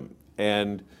OEM,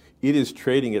 and it is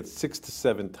trading at 6 to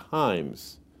 7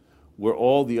 times where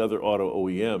all the other auto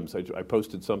OEMs. I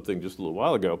posted something just a little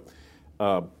while ago,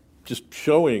 just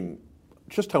showing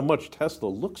just how much Tesla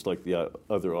looks like the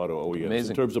other auto OEMs.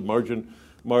 Amazing. In terms of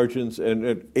margins,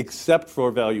 and except for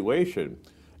valuation.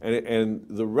 And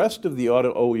the rest of the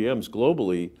auto OEMs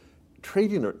globally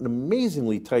trade in an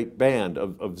amazingly tight band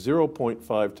of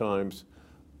 0.5 times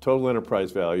total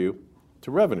enterprise value to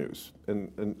revenues.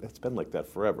 And it's been like that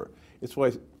forever. It's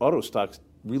why auto stocks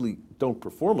really don't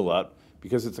perform a lot,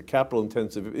 because it's a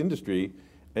capital-intensive industry,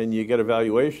 and you get a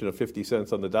valuation of 50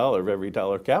 cents on the dollar of every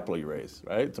dollar of capital you raise,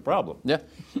 right? It's a problem. Yeah.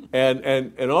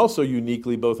 and also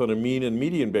uniquely, both on a mean and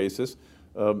median basis,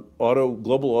 global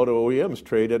auto OEMs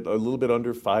trade at a little bit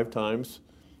under 5 times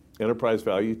enterprise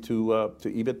value to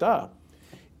EBITDA.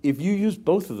 If you use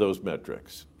both of those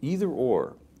metrics, either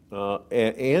or,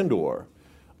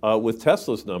 with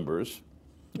Tesla's numbers,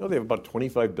 they have about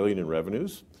 $25 billion in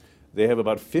revenues. They have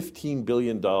about $15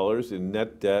 billion in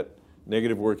net debt,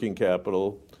 negative working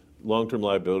capital, long-term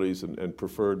liabilities and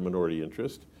preferred minority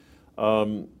interest.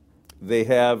 They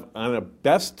have, on a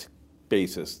best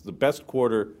basis, the best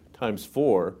quarter times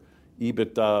 4,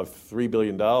 EBITDA of $3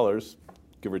 billion,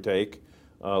 give or take.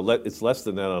 It's less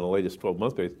than that on the latest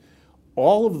 12-month basis.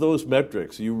 All of those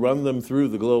metrics, you run them through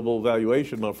the global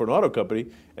valuation model for an auto company,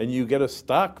 and you get a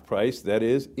stock price that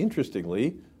is,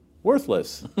 interestingly,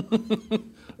 worthless.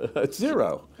 It's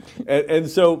zero. And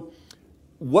so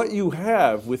what you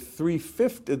have with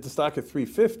 350, the stock at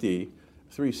 350,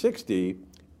 360,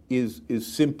 is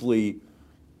simply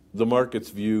the market's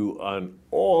view on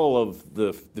all of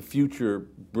the future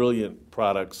brilliant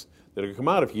products that are going to come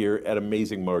out of here at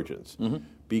amazing margins.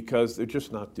 Because they're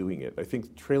just not doing it. I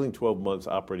think trailing 12 months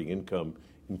operating income,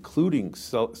 including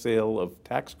sale of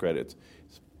tax credits,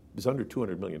 is under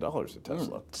 $200 million at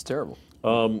Tesla. It's terrible.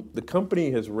 The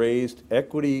company has raised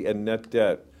equity and net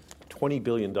debt $20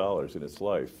 billion in its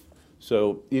life.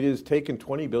 So it has taken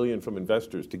 $20 billion from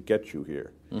investors to get you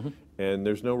here. And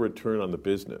there's no return on the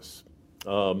business.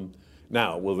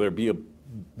 Now, will there be 1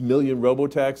 million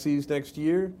robo-taxis next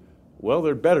year? Well,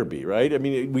 there better be, right? I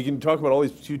mean, we can talk about all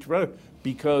these future products,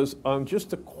 because on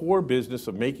just the core business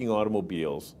of making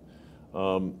automobiles,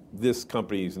 this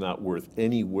company is not worth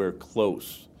anywhere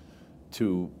close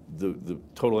to the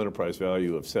total enterprise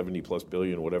value of 70 plus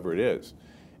billion, whatever it is,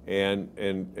 and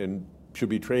should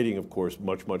be trading, of course,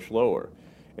 much, much lower.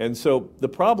 And so the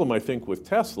problem, I think, with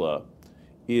Tesla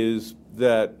is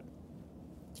that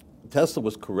Tesla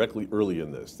was correctly early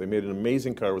in this. They made an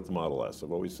amazing car with the Model S.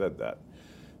 I've always said that.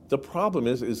 The problem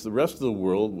is the rest of the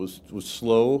world was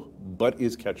slow, but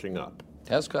is catching up.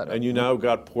 Has caught up. And you now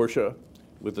got Porsche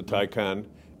with the Taycan,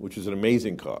 which is an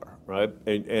amazing car, right?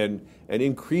 And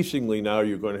increasingly now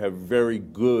you're going to have very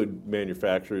good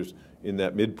manufacturers in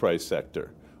that mid-price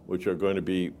sector, which are going to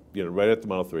be, right at the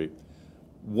Model 3.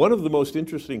 One of the most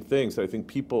interesting things I think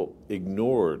people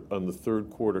ignored on the third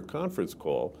quarter conference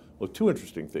call, well, two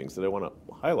interesting things that I want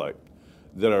to highlight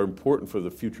that are important for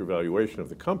the future valuation of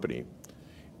the company,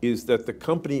 is that the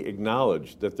company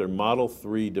acknowledged that their Model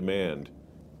 3 demand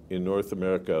in North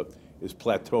America is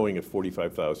plateauing at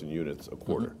 45,000 units a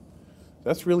quarter.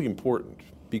 That's really important,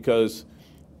 because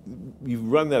you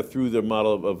run that through the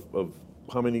model of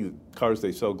how many cars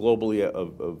they sell globally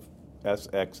of S,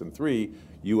 X, and 3,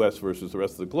 US versus the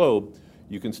rest of the globe.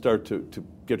 You can start to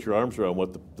get your arms around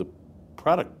what the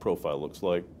product profile looks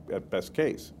like at best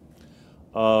case.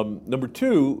 Number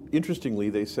two, interestingly,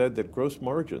 they said that gross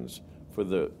margins for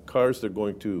the cars they're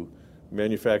going to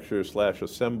manufacture /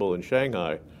 assemble in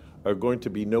Shanghai are going to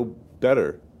be no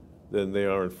better than they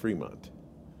are in Fremont.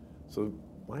 So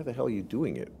why the hell are you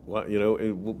doing it?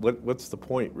 What's the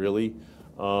point, really?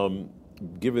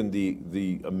 Given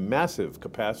the massive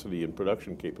capacity and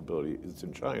production capability is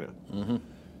in China.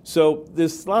 So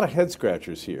there's a lot of head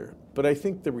scratchers here. But I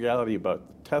think the reality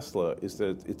about Tesla is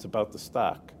that it's about the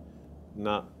stock,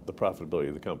 not the profitability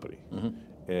of the company.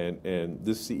 And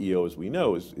this CEO, as we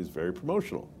know, is very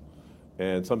promotional.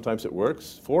 And sometimes it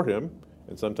works for him,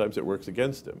 and sometimes it works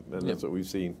against him. And that's what we've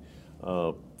seen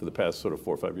for the past sort of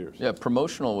 4 or 5 years. Yeah,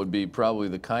 promotional would be probably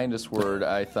the kindest word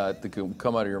I thought that could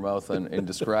come out of your mouth in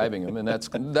describing him. And that's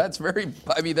very,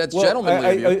 that's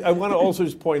gentlemanly of you. I want to also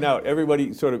just point out,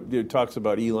 everybody sort of talks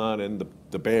about Elon and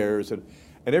the Bears, and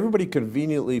everybody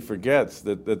conveniently forgets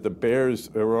that the Bears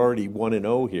are already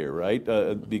 1-0 here, right?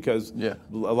 Because a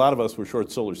lot of us were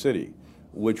short Solar City,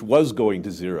 which was going to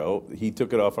 0. He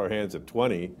took it off our hands at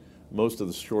 20. Most of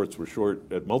the shorts were short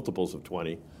at multiples of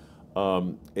 20.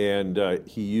 And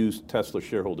he used Tesla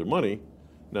shareholder money.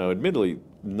 Now, admittedly,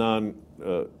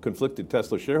 conflicted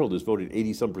Tesla shareholders voted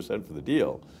 80-some% for the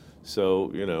deal.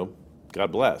 So,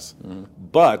 God bless.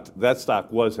 But that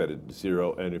stock was headed to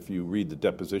 0, and if you read the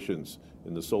depositions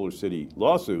in the Solar City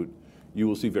lawsuit, you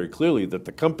will see very clearly that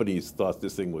the companies thought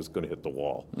this thing was going to hit the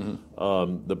wall.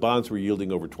 The bonds were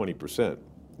yielding over 20%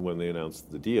 when they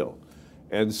announced the deal.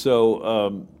 And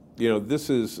so, this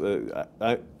is,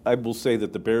 I will say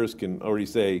that the Bears can already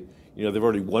say, they've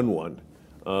already won one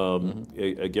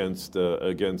against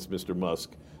Mr.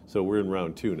 Musk. So we're in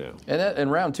round 2 now.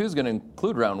 And round 2 is going to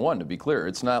include round 1, to be clear.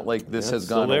 It's not like this has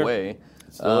gone away.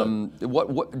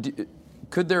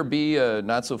 Could there be a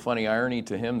not so funny irony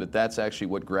to him that's actually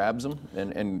what grabs him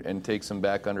and takes him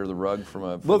back under the rug from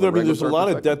a there's a lot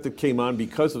of debt that came on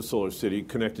because of Solar City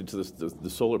connected to the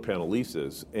solar panel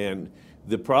leases, and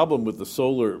the problem with the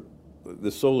solar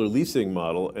leasing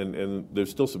model, and there's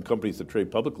still some companies that trade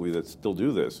publicly that still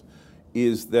do this,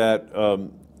 is that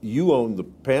you own the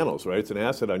panels, right? It's an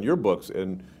asset on your books,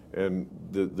 and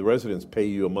the residents pay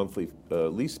you a monthly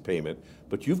lease payment,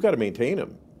 but you've got to maintain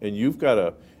them, and you've got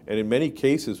to, and in many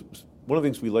cases, one of the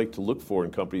things we like to look for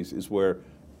in companies is where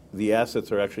the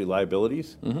assets are actually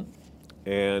liabilities.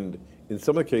 And in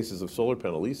some of the cases of solar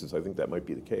panel leases, I think that might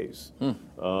be the case.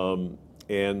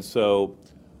 And so,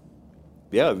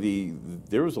 yeah,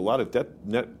 there was a lot of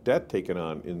net debt taken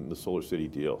on in the Solar City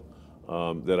deal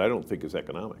that I don't think is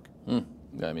economic.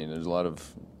 I mean, there's a lot of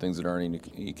things that aren't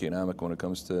economic when it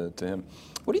comes to him.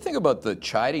 What do you think about the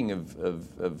chiding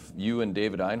of you and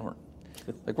David Einhorn?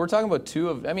 Like, we're talking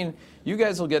about I mean, you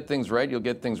guys will get things right, you'll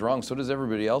get things wrong, so does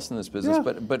everybody else in this business.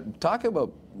 Yeah. But talk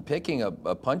about picking a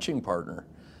punching partner.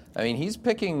 I mean, he's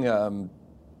picking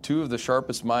two of the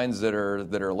sharpest minds that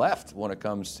are left when it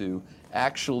comes to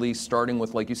actually starting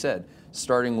with, like you said,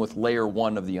 starting with layer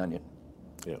one of the onion.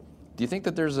 Yeah. Do you think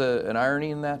that there's an irony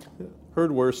in that?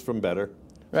 Heard worse from better.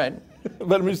 Right.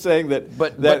 But I'm just saying that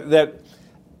that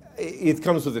it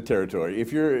comes with the territory.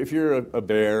 If you're a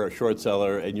bear, a short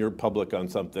seller, and you're public on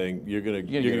something, you're gonna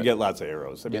get lots of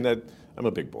arrows. I mean, I'm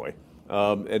a big boy,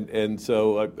 and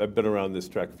so I've been around this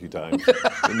track a few times,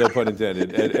 no pun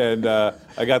intended, and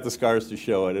I got the scars to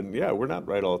show it. And yeah, we're not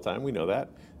right all the time. We know that.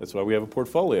 That's why we have a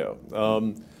portfolio.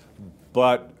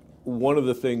 But one of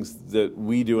the things that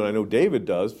we do, and I know David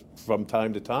does from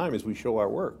time to time, is we show our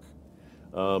work.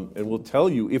 And we'll tell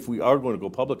you if we are going to go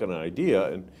public on an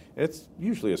idea, and it's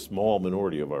usually a small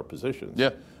minority of our positions.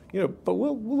 Yeah. But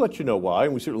we'll let you know why,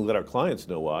 and we certainly let our clients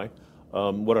know why,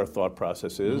 what our thought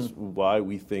process is, why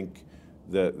we think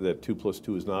that 2 +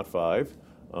 2 is not 5,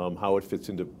 how it fits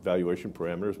into valuation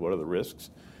parameters, what are the risks,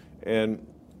 and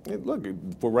look,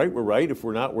 if we're right, we're right. If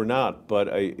we're not, we're not. But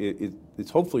it's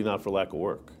hopefully not for lack of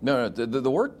work. No,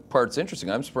 the work part's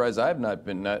interesting. I'm surprised I've not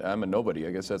been. I'm a nobody.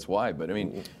 I guess that's why. But I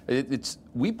mean,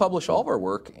 we publish all of our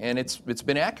work, and it's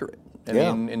been accurate. I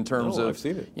mean, in terms of I've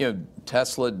seen it.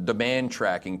 Tesla demand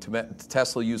tracking,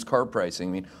 Tesla used car pricing.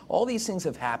 I mean, all these things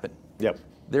have happened. Yep.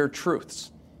 They're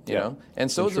truths. You know, and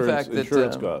so is the fact that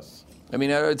insurance costs. I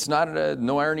mean, it's not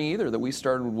no irony either that we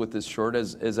started with this short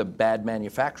as a bad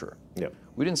manufacturer. Yep.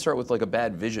 We didn't start with like a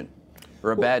bad vision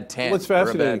or a bad tent. What's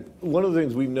fascinating, one of the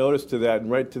things we've noticed to that, and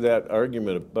right to that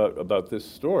argument about this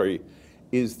story,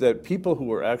 is that people who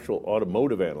were actual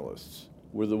automotive analysts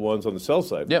were the ones on the sell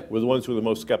side. Yeah. Were the ones who were the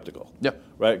most skeptical. Yeah.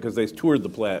 Right? Because they toured the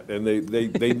plant and they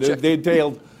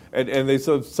detailed and they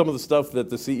saw some of the stuff that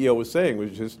the CEO was saying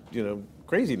was just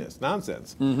craziness,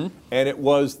 nonsense. And it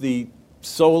was the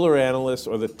solar analysts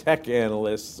or the tech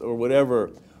analysts or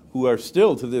whatever who are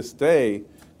still to this day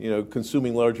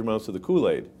consuming large amounts of the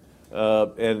Kool-Aid.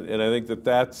 And I think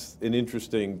that's an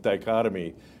interesting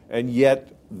dichotomy. And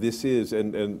yet this is,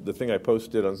 and the thing I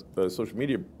posted on social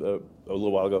media a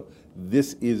little while ago,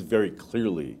 this is very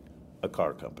clearly a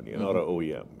car company, an auto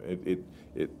OEM.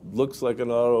 It looks like an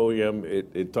auto OEM,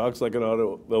 it talks like an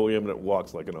auto OEM, and it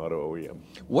walks like an auto OEM.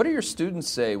 What do your students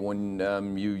say when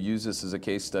you use this as a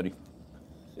case study?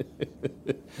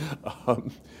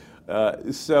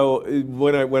 So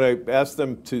when I asked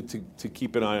them to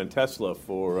keep an eye on Tesla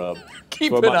for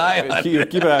keep an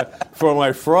eye for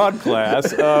my fraud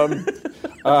class,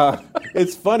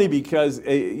 it's funny because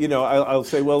I'll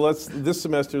say, well, this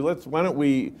semester why don't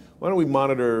we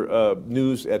monitor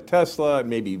news at Tesla, and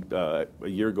maybe a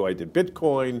year ago I did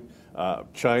Bitcoin.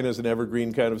 China's an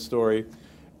evergreen kind of story,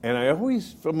 and I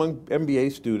always, among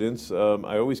MBA students,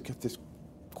 I always get this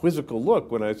quizzical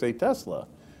look when I say Tesla.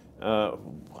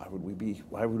 Why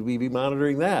would we be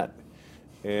monitoring that?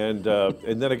 And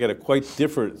then I get a quite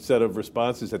different set of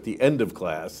responses at the end of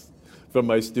class from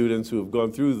my students who have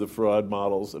gone through the fraud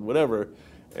models and whatever,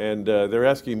 and they're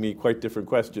asking me quite different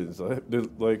questions. They're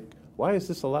like, why is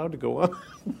this allowed to go on?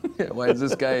 Why is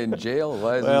this guy in jail?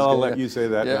 I'll let you say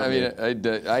that. Yeah, I mean,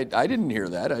 I didn't hear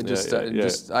that.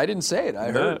 I didn't say it.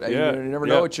 I heard. You never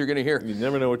know what you're going to hear. You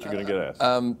never know what you're going to get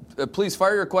asked. Please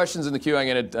fire your questions in the queue. I'm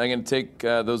going to take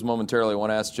those momentarily. I want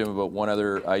to ask Jim about one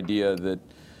other idea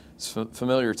that's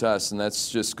familiar to us, and that's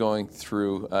just going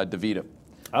through DaVita.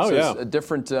 Oh, so yeah. It's a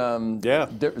different,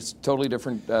 it's totally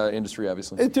different industry,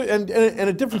 obviously. And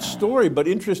a different story, but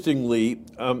interestingly,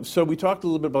 so we talked a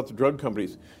little bit about the drug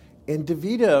companies. And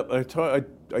DaVita,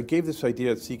 I gave this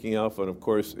idea at Seeking Alpha, and of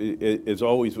course, as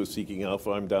always with Seeking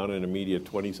Alpha, I'm down in a media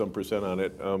 20-some% on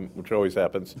it, which always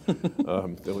happens.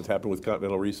 It happened with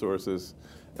Continental Resources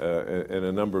and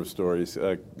a number of stories,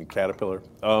 Caterpillar.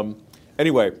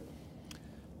 Anyway,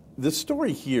 the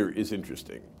story here is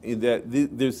interesting in that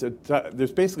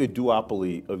there's basically a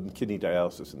duopoly of kidney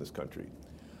dialysis in this country.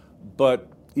 But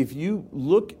if you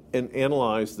look and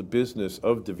analyze the business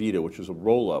of DaVita, which is a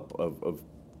roll-up of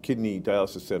kidney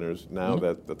dialysis centers now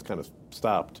that's kind of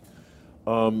stopped,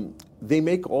 they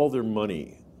make all their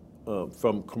money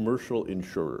from commercial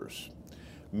insurers.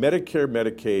 Medicare,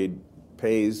 Medicaid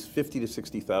pays $50,000 to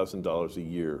 $60,000 a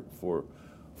year for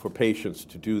patients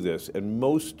to do this, and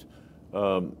most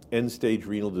end-stage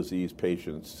renal disease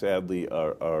patients, sadly,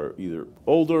 are either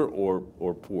older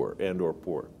or poor,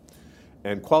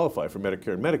 and qualify for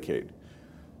Medicare and Medicaid.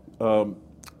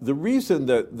 The reason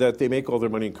that they make all their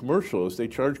money in commercial is they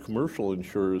charge commercial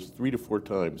insurers 3 to 4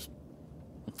 times.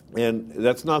 And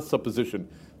that's not supposition.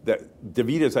 That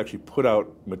DaVita has actually put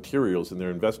out materials in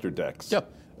their investor decks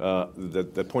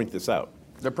that point this out.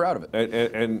 They're proud of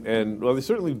it. And well, they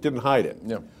certainly didn't hide it.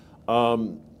 Yeah.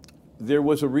 There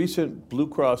was a recent Blue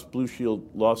Cross Blue Shield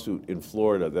lawsuit in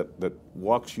Florida that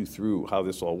walks you through how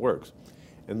this all works.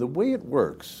 And the way it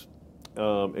works,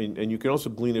 and you can also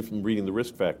glean it from reading the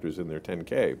risk factors in their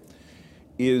 10K,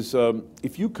 is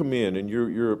if you come in and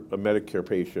you're a Medicare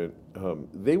patient,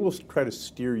 they will try to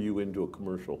steer you into a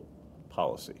commercial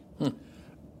policy.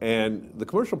 And the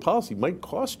commercial policy might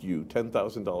cost you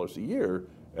 $10,000 a year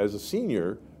as a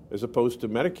senior, as opposed to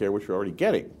Medicare, which you're already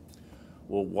getting.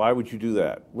 Well, why would you do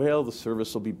that? Well, the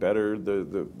service will be better.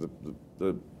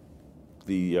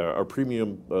 Our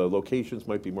premium locations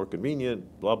might be more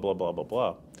convenient. Blah blah blah blah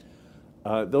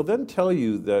blah. They'll then tell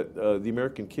you that the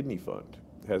American Kidney Fund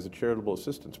has a charitable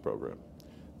assistance program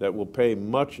that will pay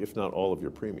much, if not all, of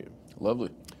your premium. Lovely.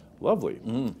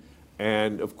 Mm.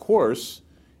 And of course,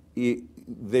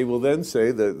 they will then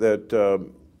say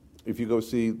that if you go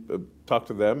talk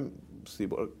to them, see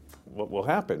what will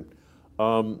happen.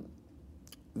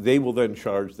 They will then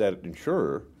charge that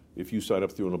insurer, if you sign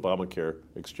up through an Obamacare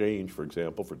exchange, for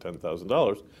example, for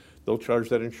 $10,000, they'll charge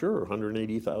that insurer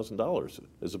 $180,000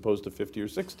 as opposed to $50 or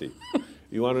 $60.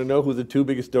 You want to know who the 2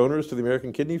 biggest donors to the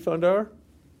American Kidney Fund are?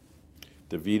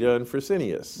 DaVita and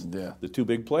Fresenius, the 2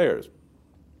 big players.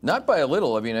 Not by a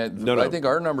little. I mean, No. I think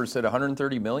our numbers said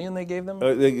 $130 million they gave them.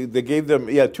 They gave them,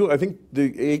 I think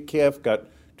the ACAF got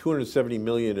 $270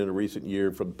 million in a recent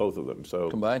year from both of them.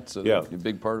 So combined, so a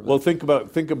big part of it. Well, think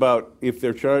about if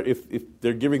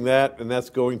they're giving that, and that's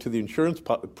going to the insurance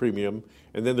premium,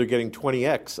 and then they're getting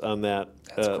 20x on that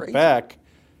back.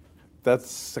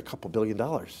 That's a couple $2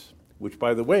 billion. Which,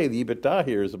 by the way, the EBITDA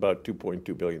here is about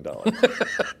 $2.2 billion.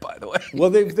 By the way, well,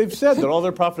 they've said that all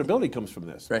their profitability comes from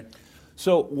this. Right.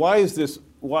 So why is this?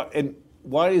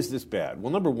 Why is this bad?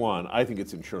 Well, number one, I think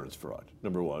it's insurance fraud.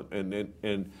 Number one,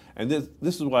 and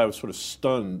this is why I was sort of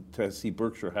stunned to see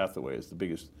Berkshire Hathaway as the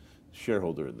biggest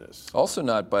shareholder in this. Also,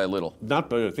 not by a little.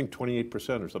 Not by, I think,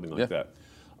 28% or something like that.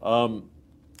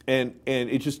 And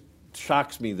it just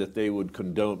shocks me that they would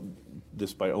condone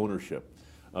this by ownership,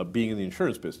 being in the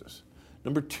insurance business.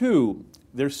 Number two,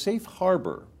 their safe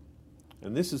harbor,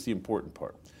 and this is the important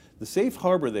part. The safe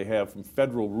harbor they have from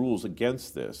federal rules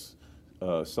against this,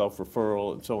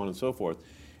 self-referral and so on and so forth,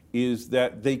 is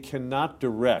that they cannot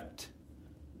direct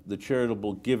the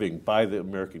charitable giving by the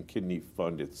American Kidney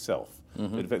Fund itself.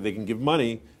 Mm-hmm. In fact, they can give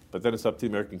money, but then it's up to the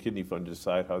American Kidney Fund to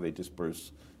decide how they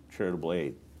disperse charitable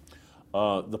aid.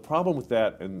 The problem with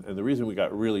that, and the reason we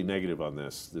got really negative on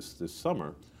this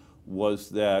summer, was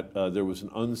that there was an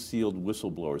unsealed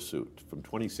whistleblower suit from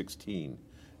 2016.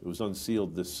 It was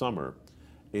unsealed this summer,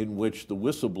 in which the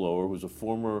whistleblower was a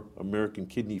former American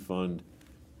Kidney Fund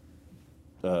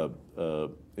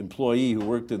employee who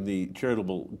worked in the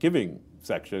charitable giving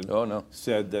section. Oh, no.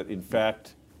 Said that, in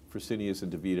fact, Fresenius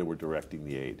and DaVita were directing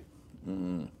the aid.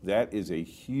 Mm-hmm. That is a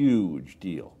huge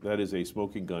deal. That is a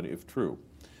smoking gun, if true,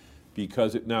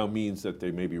 because it now means that they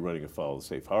may be running afoul of the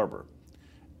safe harbor.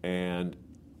 And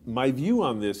my view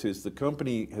on this is the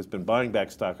company has been buying back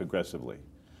stock aggressively.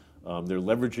 They're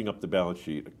leveraging up the balance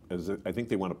sheet, as I think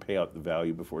they want to pay out the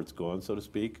value before it's gone, so to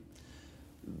speak.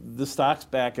 The stock's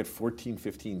back at 14,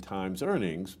 15 times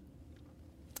earnings,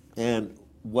 and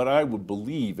what I would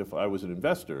believe if I was an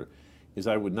investor is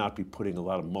I would not be putting a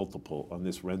lot of multiple on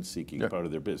this rent-seeking part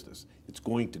of their business. It's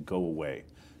going to go away,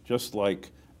 just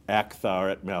like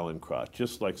Acthar at Mallinckrodt,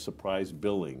 just like surprise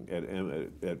billing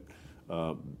at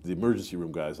the emergency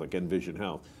room guys like Envision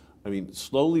Health. I mean,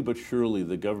 slowly but surely,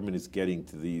 the government is getting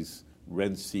to these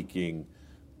rent-seeking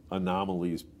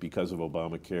anomalies because of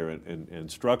Obamacare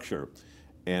and structure.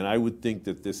 And I would think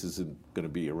that this isn't going to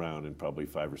be around in probably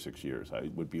 5 or 6 years.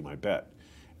 Would be my bet.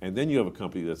 And then you have a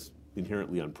company that's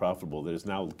inherently unprofitable that is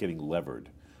now getting levered.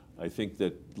 I think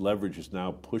that leverage is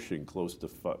now pushing close to,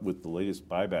 with the latest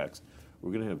buybacks,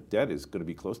 we're going to have debt is going to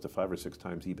be close to 5 or 6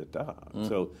 times EBITDA. Mm.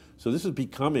 So this is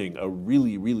becoming a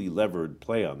really, really levered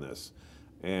play on this.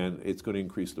 And it's going to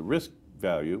increase the risk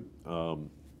value,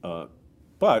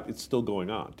 but it's still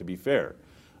going on, to be fair.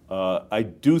 I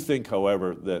do think,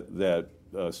 however, that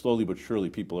slowly but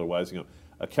surely people are wising up.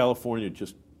 California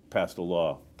just passed a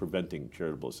law preventing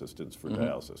charitable assistance for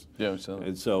dialysis. Yeah, so.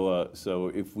 And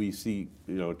so if we see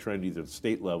a trend either at the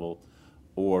state level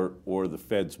or the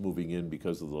feds moving in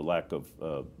because of the lack of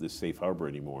this safe harbor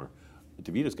anymore,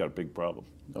 DaVita's got a big problem.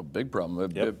 A big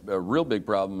problem, Yep. a real big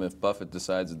problem if Buffett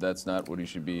decides that that's not what he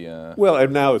should be. Well,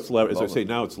 and now it's as I say,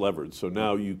 now it's levered. So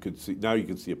now you can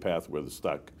see a path where the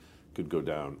stock could go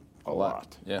down a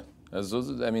lot. Yeah,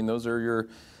 those are your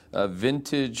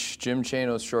vintage Jim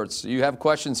Chanos shorts. You have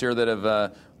questions here that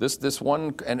have this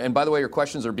one, and by the way, your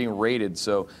questions are being rated.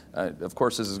 So of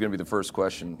course, this is going to be the first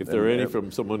question. If there are any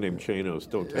from someone named Chanos,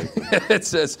 don't take them. It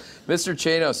says, Mr.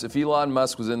 Chanos, if Elon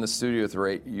Musk was in the studio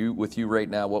with you right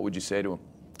now, what would you say to him?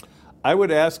 I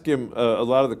would ask him a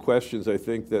lot of the questions I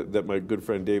think that my good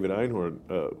friend David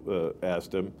Einhorn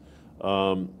asked him.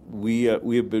 We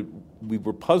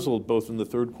were puzzled both in the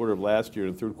third quarter of last year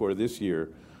and third quarter of this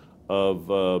year of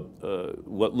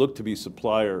what looked to be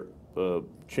supplier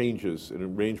changes and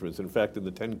arrangements. In fact, in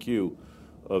the 10Q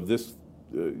of this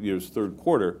year's third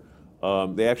quarter,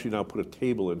 they actually now put a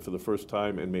table in for the first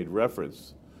time and made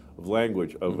reference of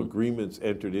language of agreements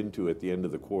entered into at the end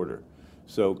of the quarter.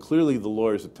 So clearly the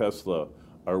lawyers at Tesla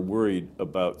are worried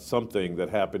about something that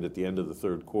happened at the end of the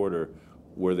third quarter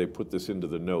where they put this into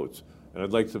the notes. And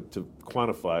I'd like to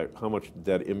quantify how much did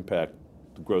that impact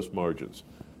the gross margins.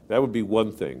 That would be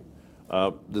one thing.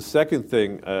 The second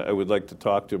thing I would like to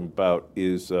talk to him about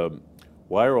is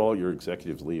why are all your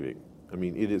executives leaving? I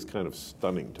mean, it is kind of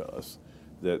stunning to us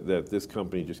that this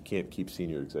company just can't keep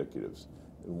senior executives.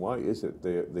 And why is it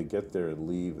they get there and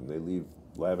leave, and they leave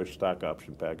lavish stock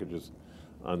option packages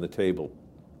on the table?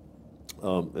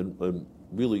 And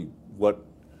really,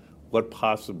 what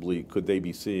possibly could they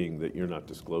be seeing that you're not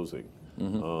disclosing?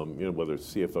 Whether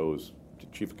it's CFOs,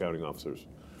 chief accounting officers.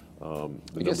 I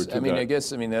guess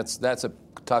that's a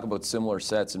talk about similar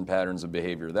sets and patterns of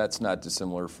behavior. That's not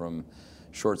dissimilar from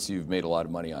shorts you've made a lot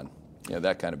of money on.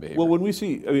 That kind of behavior. Well, when we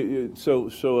see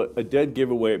so a dead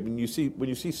giveaway. When you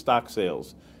see stock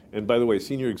sales, and by the way,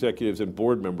 senior executives and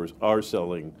board members are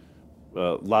selling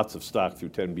lots of stock through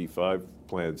 10b5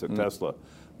 plans at Tesla.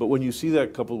 But when you see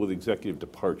that coupled with executive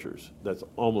departures, that's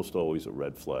almost always a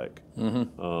red flag.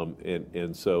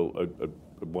 And so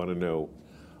I want to know.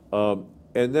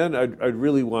 And then I'd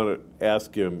really want to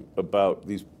ask him about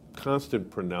these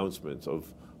constant pronouncements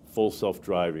of full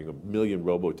self-driving, a million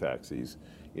robo-taxis,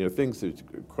 things that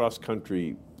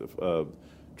cross-country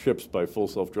trips by full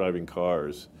self-driving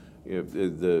cars.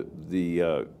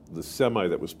 The semi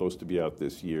that was supposed to be out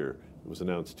this year, it was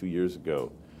announced 2 years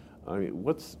ago. I mean,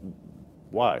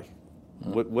 why?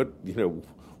 What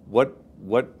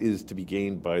is to be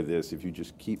gained by this if you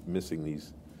just keep missing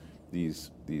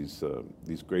these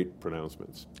great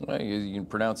pronouncements? Well, you can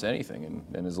pronounce anything,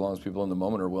 and as long as people in the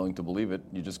moment are willing to believe it,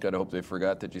 you just got to hope they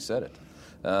forgot that you said it.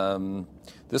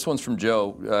 This one's from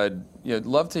Joe. I'd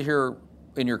love to hear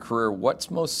in your career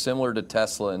what's most similar to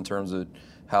Tesla in terms of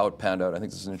how it panned out. I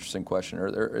think this is an interesting question.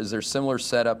 Is there similar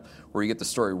setup where you get the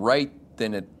story right,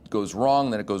 then it goes wrong,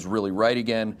 then it goes really right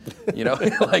again?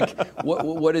 Like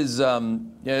what is?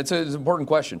 It's an important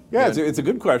question. Yeah, it's a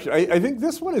good question. I think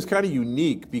this one is kind of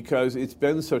unique because it's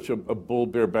been such a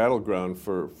bull-bear battleground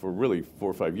for really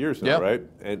 4 or 5 years now, right?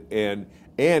 And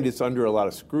it's under a lot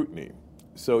of scrutiny,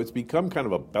 so it's become kind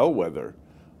of a bellwether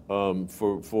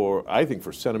I think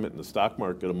for sentiment in the stock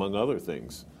market, among other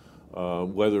things,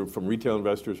 whether from retail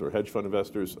investors or hedge fund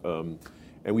investors.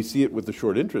 And we see it with the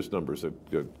short interest numbers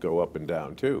that go up and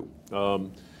down too.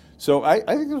 So I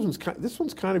think this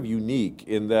one's kind of unique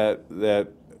in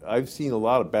that I've seen a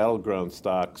lot of battleground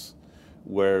stocks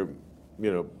where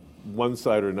one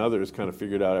side or another has kind of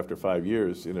figured out after 5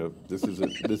 years this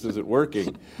isn't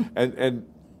working, and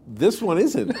this one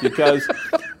isn't because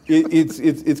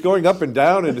it's going up and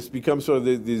down, and it's become sort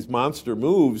of these monster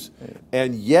moves,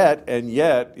 and yet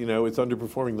it's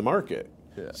underperforming the market.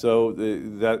 Yeah. So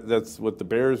that's what the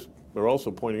bears are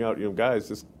also pointing out. Guys,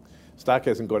 this stock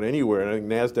hasn't gone anywhere, and I think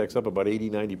NASDAQ's up about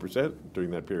 80-90%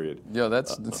 during that period. Yeah,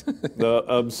 that's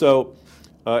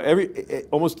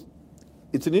almost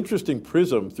it's an interesting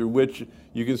prism through which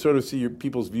you can sort of see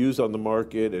people's views on the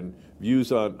market and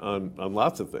views on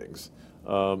lots of things.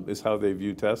 Is how they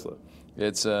view Tesla.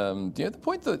 It's the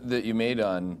point that you made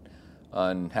on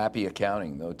happy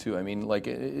accounting though too. I mean, like,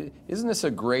 isn't this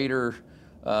a greater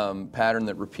pattern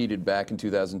that repeated back in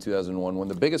 2001 when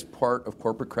the biggest part of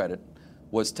corporate credit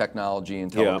was technology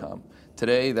and telecom? Yeah.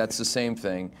 Today, that's the same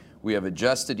thing. We have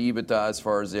adjusted EBITDA as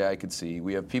far as the eye could see.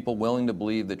 We have people willing to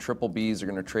believe that triple Bs are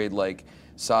going to trade like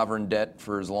sovereign debt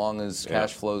for as long as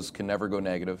cash flows can never go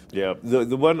negative. Yeah,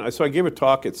 the one. So I gave a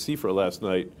talk at CFRA last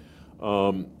night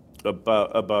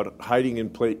about hiding in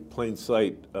plain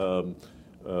sight,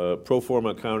 pro forma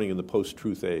accounting in the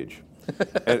post-truth age.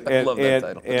 I love that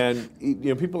title.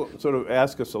 And people sort of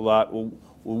ask us a lot, well,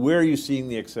 where are you seeing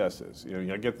the excesses?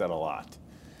 I get that a lot.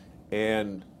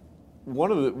 And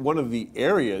one of the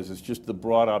areas is just the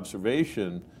broad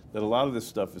observation that a lot of this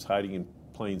stuff is hiding in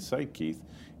plain sight, Keith,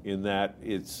 in that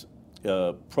it's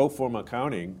pro forma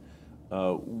accounting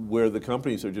where the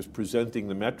companies are just presenting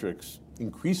the metrics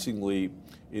increasingly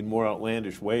in more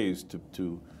outlandish ways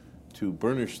to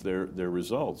burnish their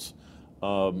results.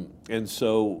 And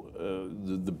so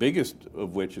the biggest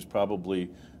of which is probably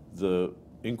the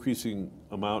increasing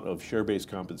amount of share-based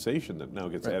compensation that now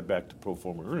gets added back to pro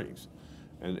forma earnings.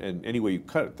 And any way you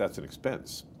cut it, that's an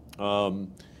expense.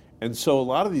 And so a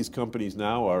lot of these companies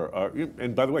now are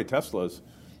and by the way, Tesla's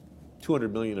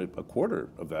 $200 million a quarter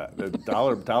of that. A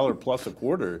dollar plus a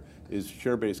quarter is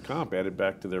share-based comp added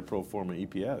back to their pro forma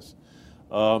EPS.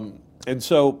 And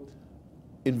so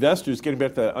investors, getting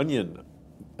back to that onion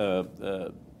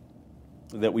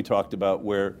that we talked about,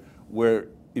 where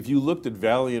if you looked at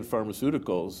Valeant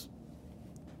Pharmaceuticals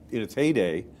in its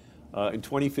heyday, in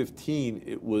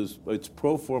 2015, its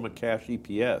pro forma cash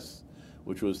EPS,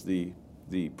 which was the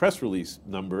press release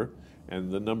number, and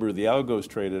the number the algos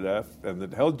traded at, and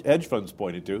the hedge funds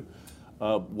pointed to,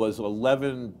 was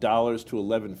 $11 to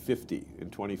 $11.50 in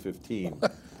 2015.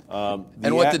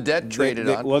 And what the debt traded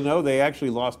on? Well, no, they actually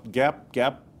lost Gap.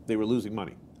 They were losing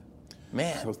money.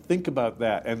 Man. So think about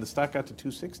that, and the stock got to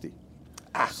 260.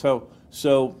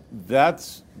 So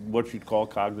that's what you'd call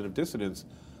cognitive dissonance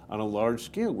on a large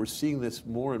scale. We're seeing this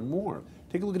more and more.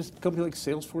 Take a look at a company like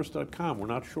Salesforce.com. We're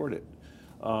not short it.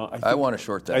 I want to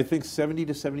short that. I think 70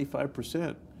 to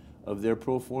 75% of their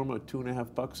pro forma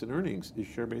 $2.50 in earnings is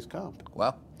share-based comp.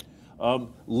 Wow.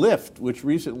 Lyft, which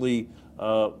recently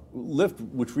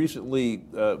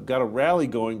got a rally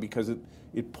going because it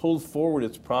pulled forward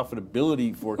its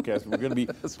profitability forecast. We're going to be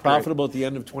profitable at the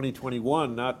end of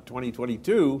 2021, not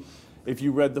 2022. If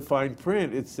you read the fine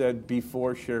print, it said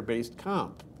before share-based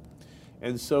comp.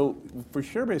 And so for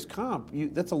share-based comp,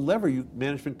 that's a lever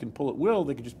management can pull at will.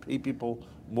 They can just pay people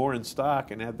more in stock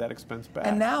and add that expense back.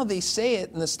 And now they say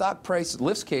it, and the stock price,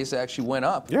 Lyft's case, actually went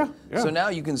up. Yeah. So now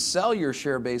you can sell your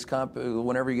share-based comp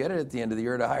whenever you get it at the end of the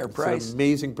year at a higher price. It's an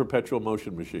amazing perpetual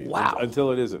motion machine. Wow.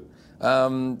 Until it isn't. I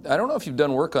don't know if you've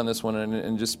done work on this one,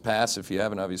 and just pass if you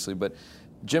haven't, obviously, but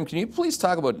Jim, can you please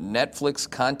talk about Netflix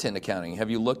content accounting?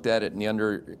 Have you looked at it in the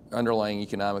underlying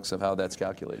economics of how that's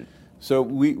calculated? So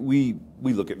we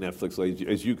look at Netflix as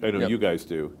I know you guys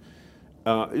do.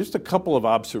 Just a couple of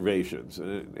observations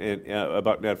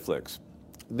about Netflix.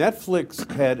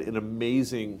 Netflix had an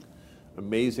amazing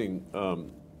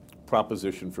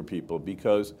proposition for people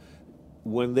because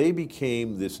when they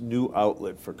became this new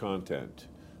outlet for content,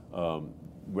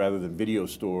 rather than video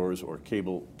stores or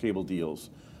cable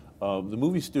deals, the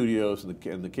movie studios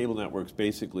and the cable networks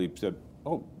basically said,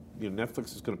 "Oh,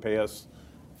 Netflix is going to pay us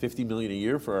 $50 million a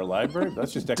year for our library.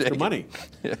 That's just extra money."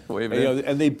 Yeah, wave it.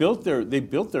 And they built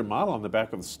their model on the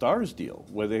back of the Starz deal,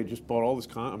 where they just bought all this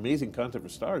amazing content for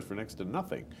Starz for next to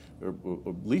nothing, or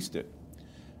leased it.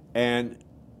 And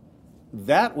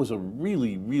that was a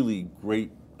really, really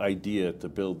great idea to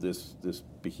build this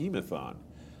behemoth on.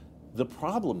 The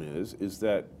problem is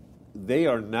that they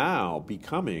are now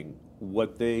becoming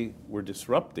what they were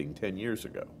disrupting 10 years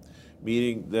ago.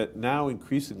 Meaning that now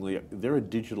increasingly they're a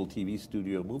digital TV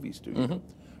studio, movie studio.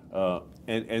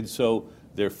 And so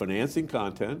they're financing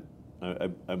content.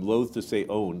 I'm loath to say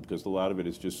owned because a lot of it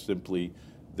is just simply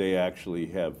they actually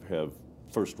have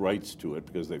first rights to it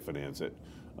because they finance it.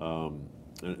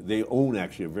 They own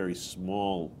actually a very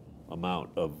small amount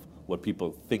of what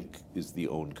people think is the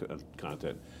owned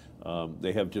content.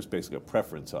 They have just basically a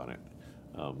preference on it.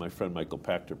 My friend Michael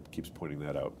Pachter keeps pointing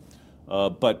that out.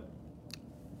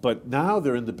 But now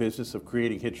they're in the business of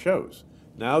creating hit shows.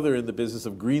 Now they're in the business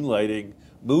of greenlighting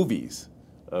movies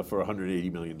for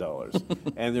 $180 million.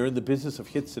 And they're in the business of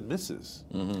hits and misses.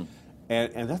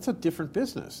 And that's a different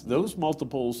business. Those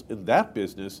multiples in that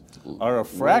business are a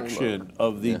fraction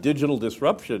of the digital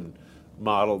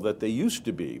model that they used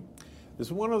to be.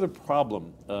 There's one other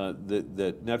problem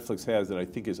that Netflix has that I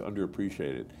think is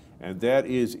underappreciated, and that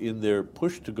is in their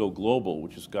push to go global,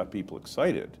 which has got people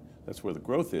excited. That's where the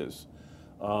growth is.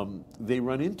 They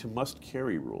run into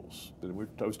must-carry rules. And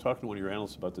I was talking to one of your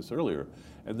analysts about this earlier,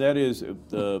 and that is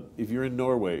if you're in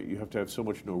Norway, you have to have so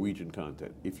much Norwegian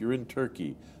content. If you're in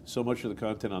Turkey, so much of the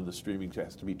content on the streaming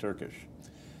has to be Turkish.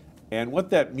 And what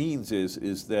that means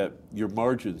is that your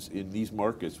margins in these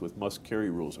markets with must-carry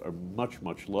rules are much,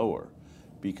 much lower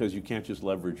because you can't just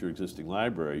leverage your existing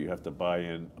library. You have to buy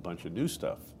in a bunch of new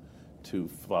stuff to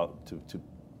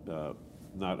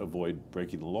not avoid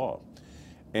breaking the law.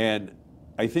 And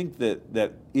I think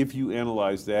that if you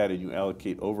analyze that and you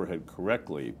allocate overhead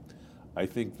correctly, I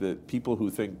think that people who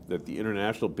think that the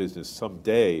international business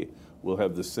someday will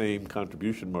have the same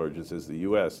contribution margins as the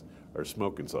U.S. are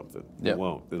smoking something. Yep. It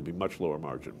won't. It'll be much lower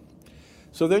margin.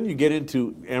 So then you get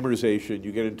into amortization,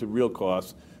 you get into real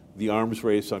costs, the arms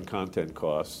race on content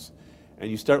costs, and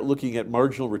you start looking at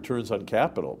marginal returns on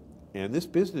capital. And this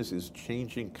business is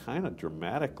changing kind of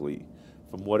dramatically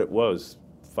from what it was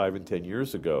 5 and 10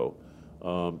 years ago.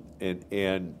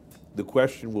 And the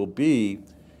question will be,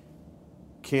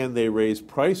 can they raise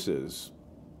prices?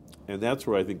 And that's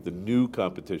where I think the new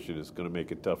competition is going to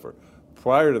make it tougher.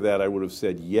 Prior to that, I would have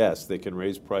said, yes, they can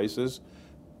raise prices,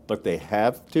 but they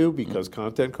have to because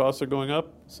content costs are going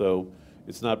up. So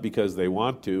it's not because they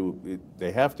want to,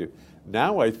 they have to.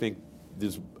 Now I think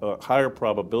there's a higher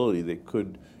probability they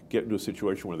could get into a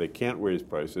situation where they can't raise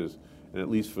prices, and at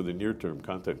least for the near term,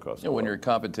 content costs. Yeah, when your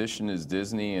competition is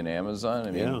Disney and Amazon,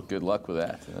 I mean, good luck with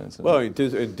that. Well, and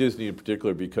Disney in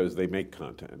particular, because they make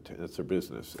content, and that's their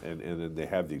business, and then they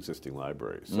have the existing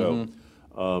library. So,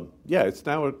 yeah, it's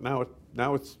now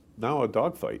a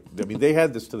dogfight. I mean, they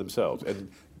had this to themselves, and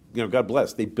God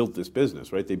bless, they built this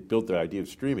business, right? They built the idea of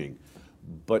streaming.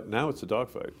 But now it's a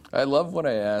dogfight. I love when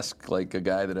I ask like a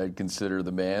guy that I'd consider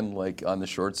the man, like on the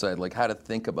short side, like how to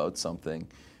think about something,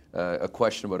 a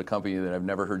question about a company that I've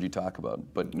never heard you talk about.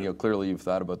 But clearly you've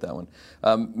thought about that one.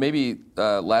 Maybe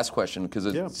last question,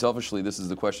 because selfishly this is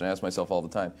the question I ask myself all the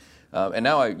time. And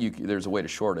now there's a way to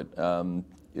short it.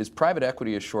 Is private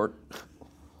equity a short?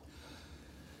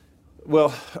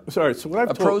 Well, sorry. So what I've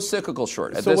told, pro-cyclical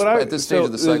short at this stage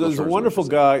of the cycle. There's a wonderful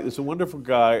guy. There's a wonderful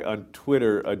guy on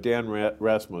Twitter, Dan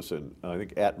Rasmussen, I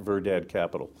think at Verdad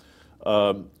Capital,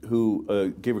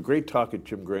 who gave a great talk at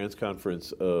Jim Grant's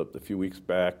conference a few weeks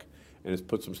back, and has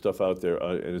put some stuff out there,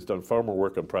 and has done far more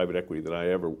work on private equity than I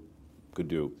ever could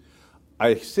do.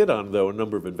 I sit on, though, a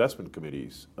number of investment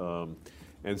committees, and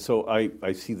so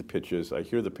I see the pitches, I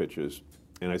hear the pitches,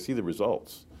 and I see the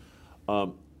results,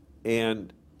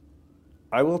 and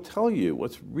I will tell you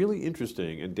what's really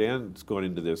interesting, and Dan's gone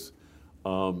into this,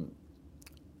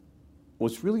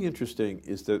 what's really interesting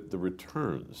is that the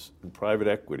returns in private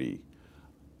equity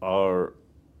are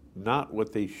not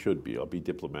what they should be. I'll be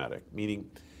diplomatic,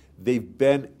 meaning they've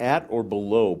been at or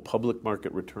below public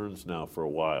market returns now for a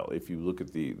while, if you look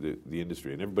at the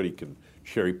industry, and everybody can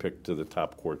cherry pick to the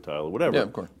top quartile or whatever. Yeah,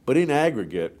 of course. But in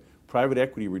aggregate, private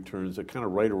equity returns are kind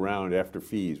of right around, after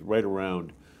fees, right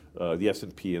around the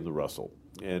S&P and the Russell.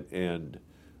 And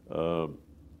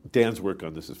Dan's work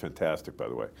on this is fantastic, by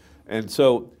the way. And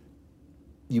so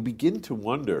you begin to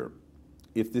wonder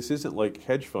if this isn't like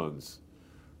hedge funds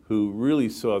who really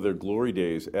saw their glory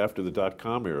days after the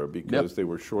dot-com era because they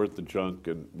were short the junk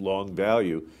and long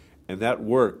value, and that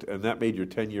worked, and that made your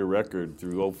 10-year record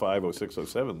through 05, 06,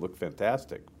 07 look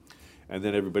fantastic. And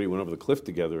then everybody went over the cliff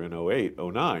together in 08,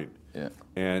 09,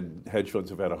 and hedge funds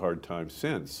have had a hard time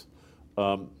since.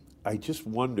 I just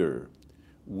wonder,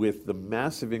 with the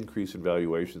massive increase in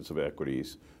valuations of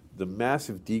equities, the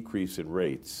massive decrease in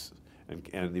rates,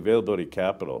 and the availability of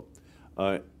capital,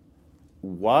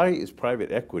 why is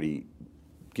private equity,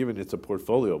 given it's a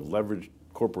portfolio of leveraged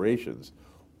corporations,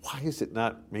 why is it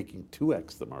not making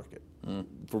 2x the market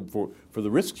for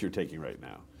the risks you're taking right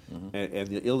now, and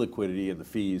the illiquidity and the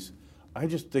fees? I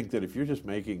just think that if you're just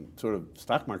making sort of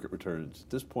stock market returns, at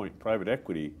this point, private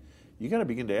equity, you got to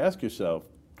begin to ask yourself,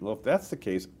 well, if that's the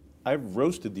case, I've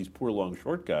roasted these poor long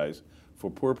short guys for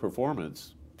poor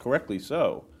performance, correctly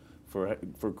so, for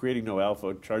creating no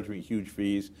alpha, charging me huge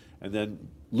fees, and then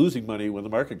losing money when the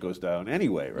market goes down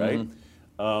anyway, right?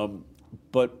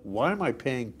 But why am I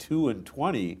paying 2 and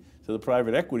 20 to the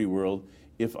private equity world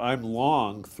if I'm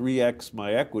long 3x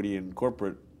my equity in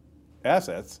corporate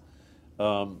assets?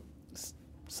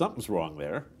 Something's wrong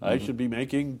there. I should be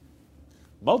making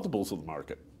multiples of the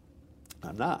market.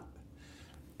 I'm not.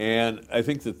 And I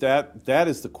think that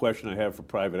is the question I have for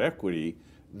private equity,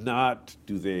 not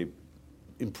do they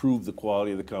improve the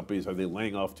quality of the companies, are they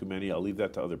laying off too many? I'll leave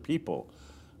that to other people.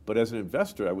 But as an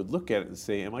investor, I would look at it and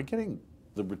say, am I getting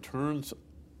the returns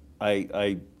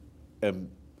I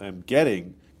am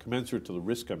getting commensurate to the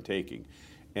risk I'm taking?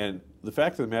 And the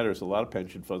fact of the matter is a lot of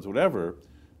pension funds, whatever,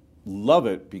 love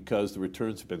it because the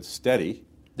returns have been steady.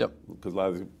 Yep. Because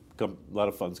a lot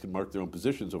of funds can mark their own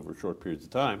positions over short periods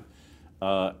of time.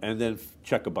 And then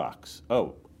check a box.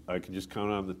 Oh, I can just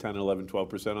count on the 10, 11,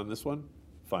 12% on this one?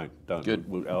 Fine, done. Good.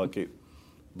 We'll allocate.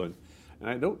 And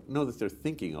I don't know that they're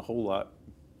thinking a whole lot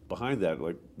behind that.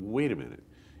 Like, wait a minute.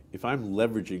 If I'm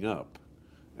leveraging up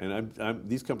and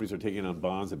these companies are taking on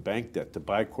bonds and bank debt to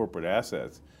buy corporate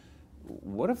assets.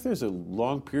 What if there's a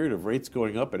long period of rates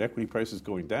going up and equity prices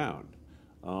going down?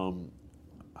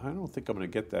 I don't think I'm going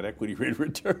to get that equity rate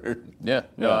return. Yeah,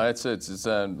 no, it's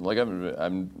like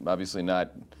I'm obviously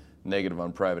not negative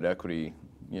on private equity,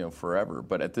 forever.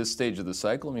 But at this stage of the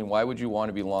cycle, I mean, why would you want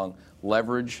to be long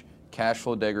leverage, cash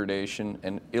flow degradation,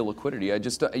 and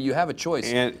illiquidity? You have a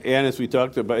choice. And as we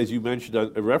talked about, as you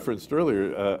mentioned, referenced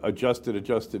earlier, adjusted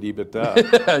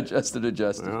EBITDA.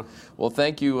 Adjusted. Yeah. Well,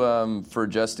 thank you for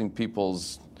adjusting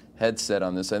people's headset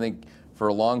on this. I think for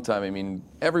a long time, I mean,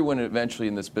 everyone eventually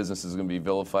in this business is going to be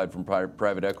vilified, from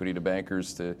private equity to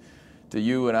bankers to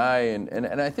you and I,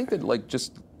 and I think that like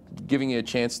just giving you a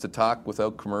chance to talk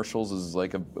without commercials is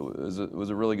was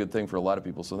a really good thing for a lot of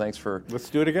people. So thanks for let's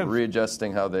do it again.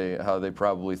 Readjusting how they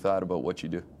probably thought about what you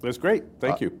do. That's great.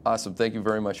 Thank you. Awesome. Thank you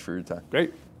very much for your time.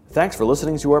 Great. Thanks for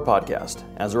listening to our podcast.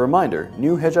 As a reminder,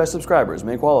 new Hedgeye subscribers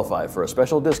may qualify for a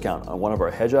special discount on one of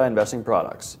our Hedgeye investing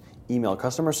products. Email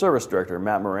Customer Service Director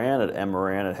Matt Moran at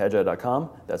mmoran@hedgeye.com.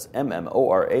 That's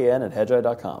MMORAN at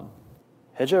hedgeye.com.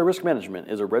 Hedgeye Risk Management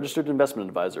is a registered investment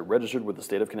advisor registered with the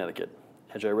state of Connecticut.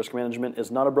 Hedgeye Risk Management is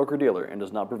not a broker-dealer and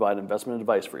does not provide investment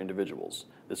advice for individuals.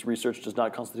 This research does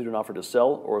not constitute an offer to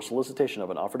sell or a solicitation of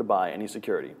an offer to buy any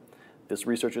security. This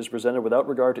research is presented without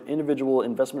regard to individual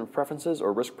investment preferences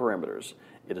or risk parameters.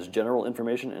 It is general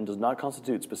information and does not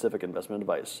constitute specific investment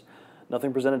advice.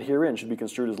 Nothing presented herein should be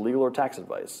construed as legal or tax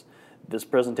advice. This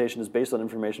presentation is based on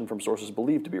information from sources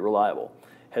believed to be reliable.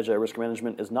 Hedgeye Risk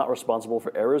Management is not responsible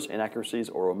for errors, inaccuracies,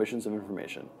 or omissions of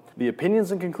information. The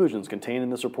opinions and conclusions contained in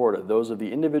this report are those of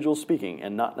the individual speaking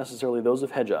and not necessarily those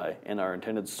of Hedgeye, and are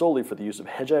intended solely for the use of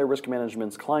Hedgeye Risk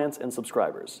Management's clients and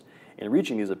subscribers. In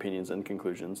reaching these opinions and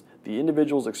conclusions, the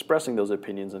individuals expressing those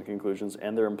opinions and conclusions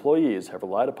and their employees have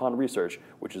relied upon research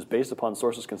which is based upon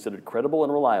sources considered credible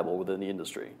and reliable within the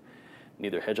industry.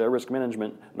 Neither Hedgeye Risk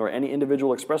Management nor any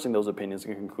individual expressing those opinions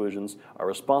and conclusions are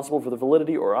responsible for the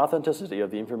validity or authenticity of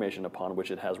the information upon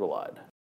which it has relied.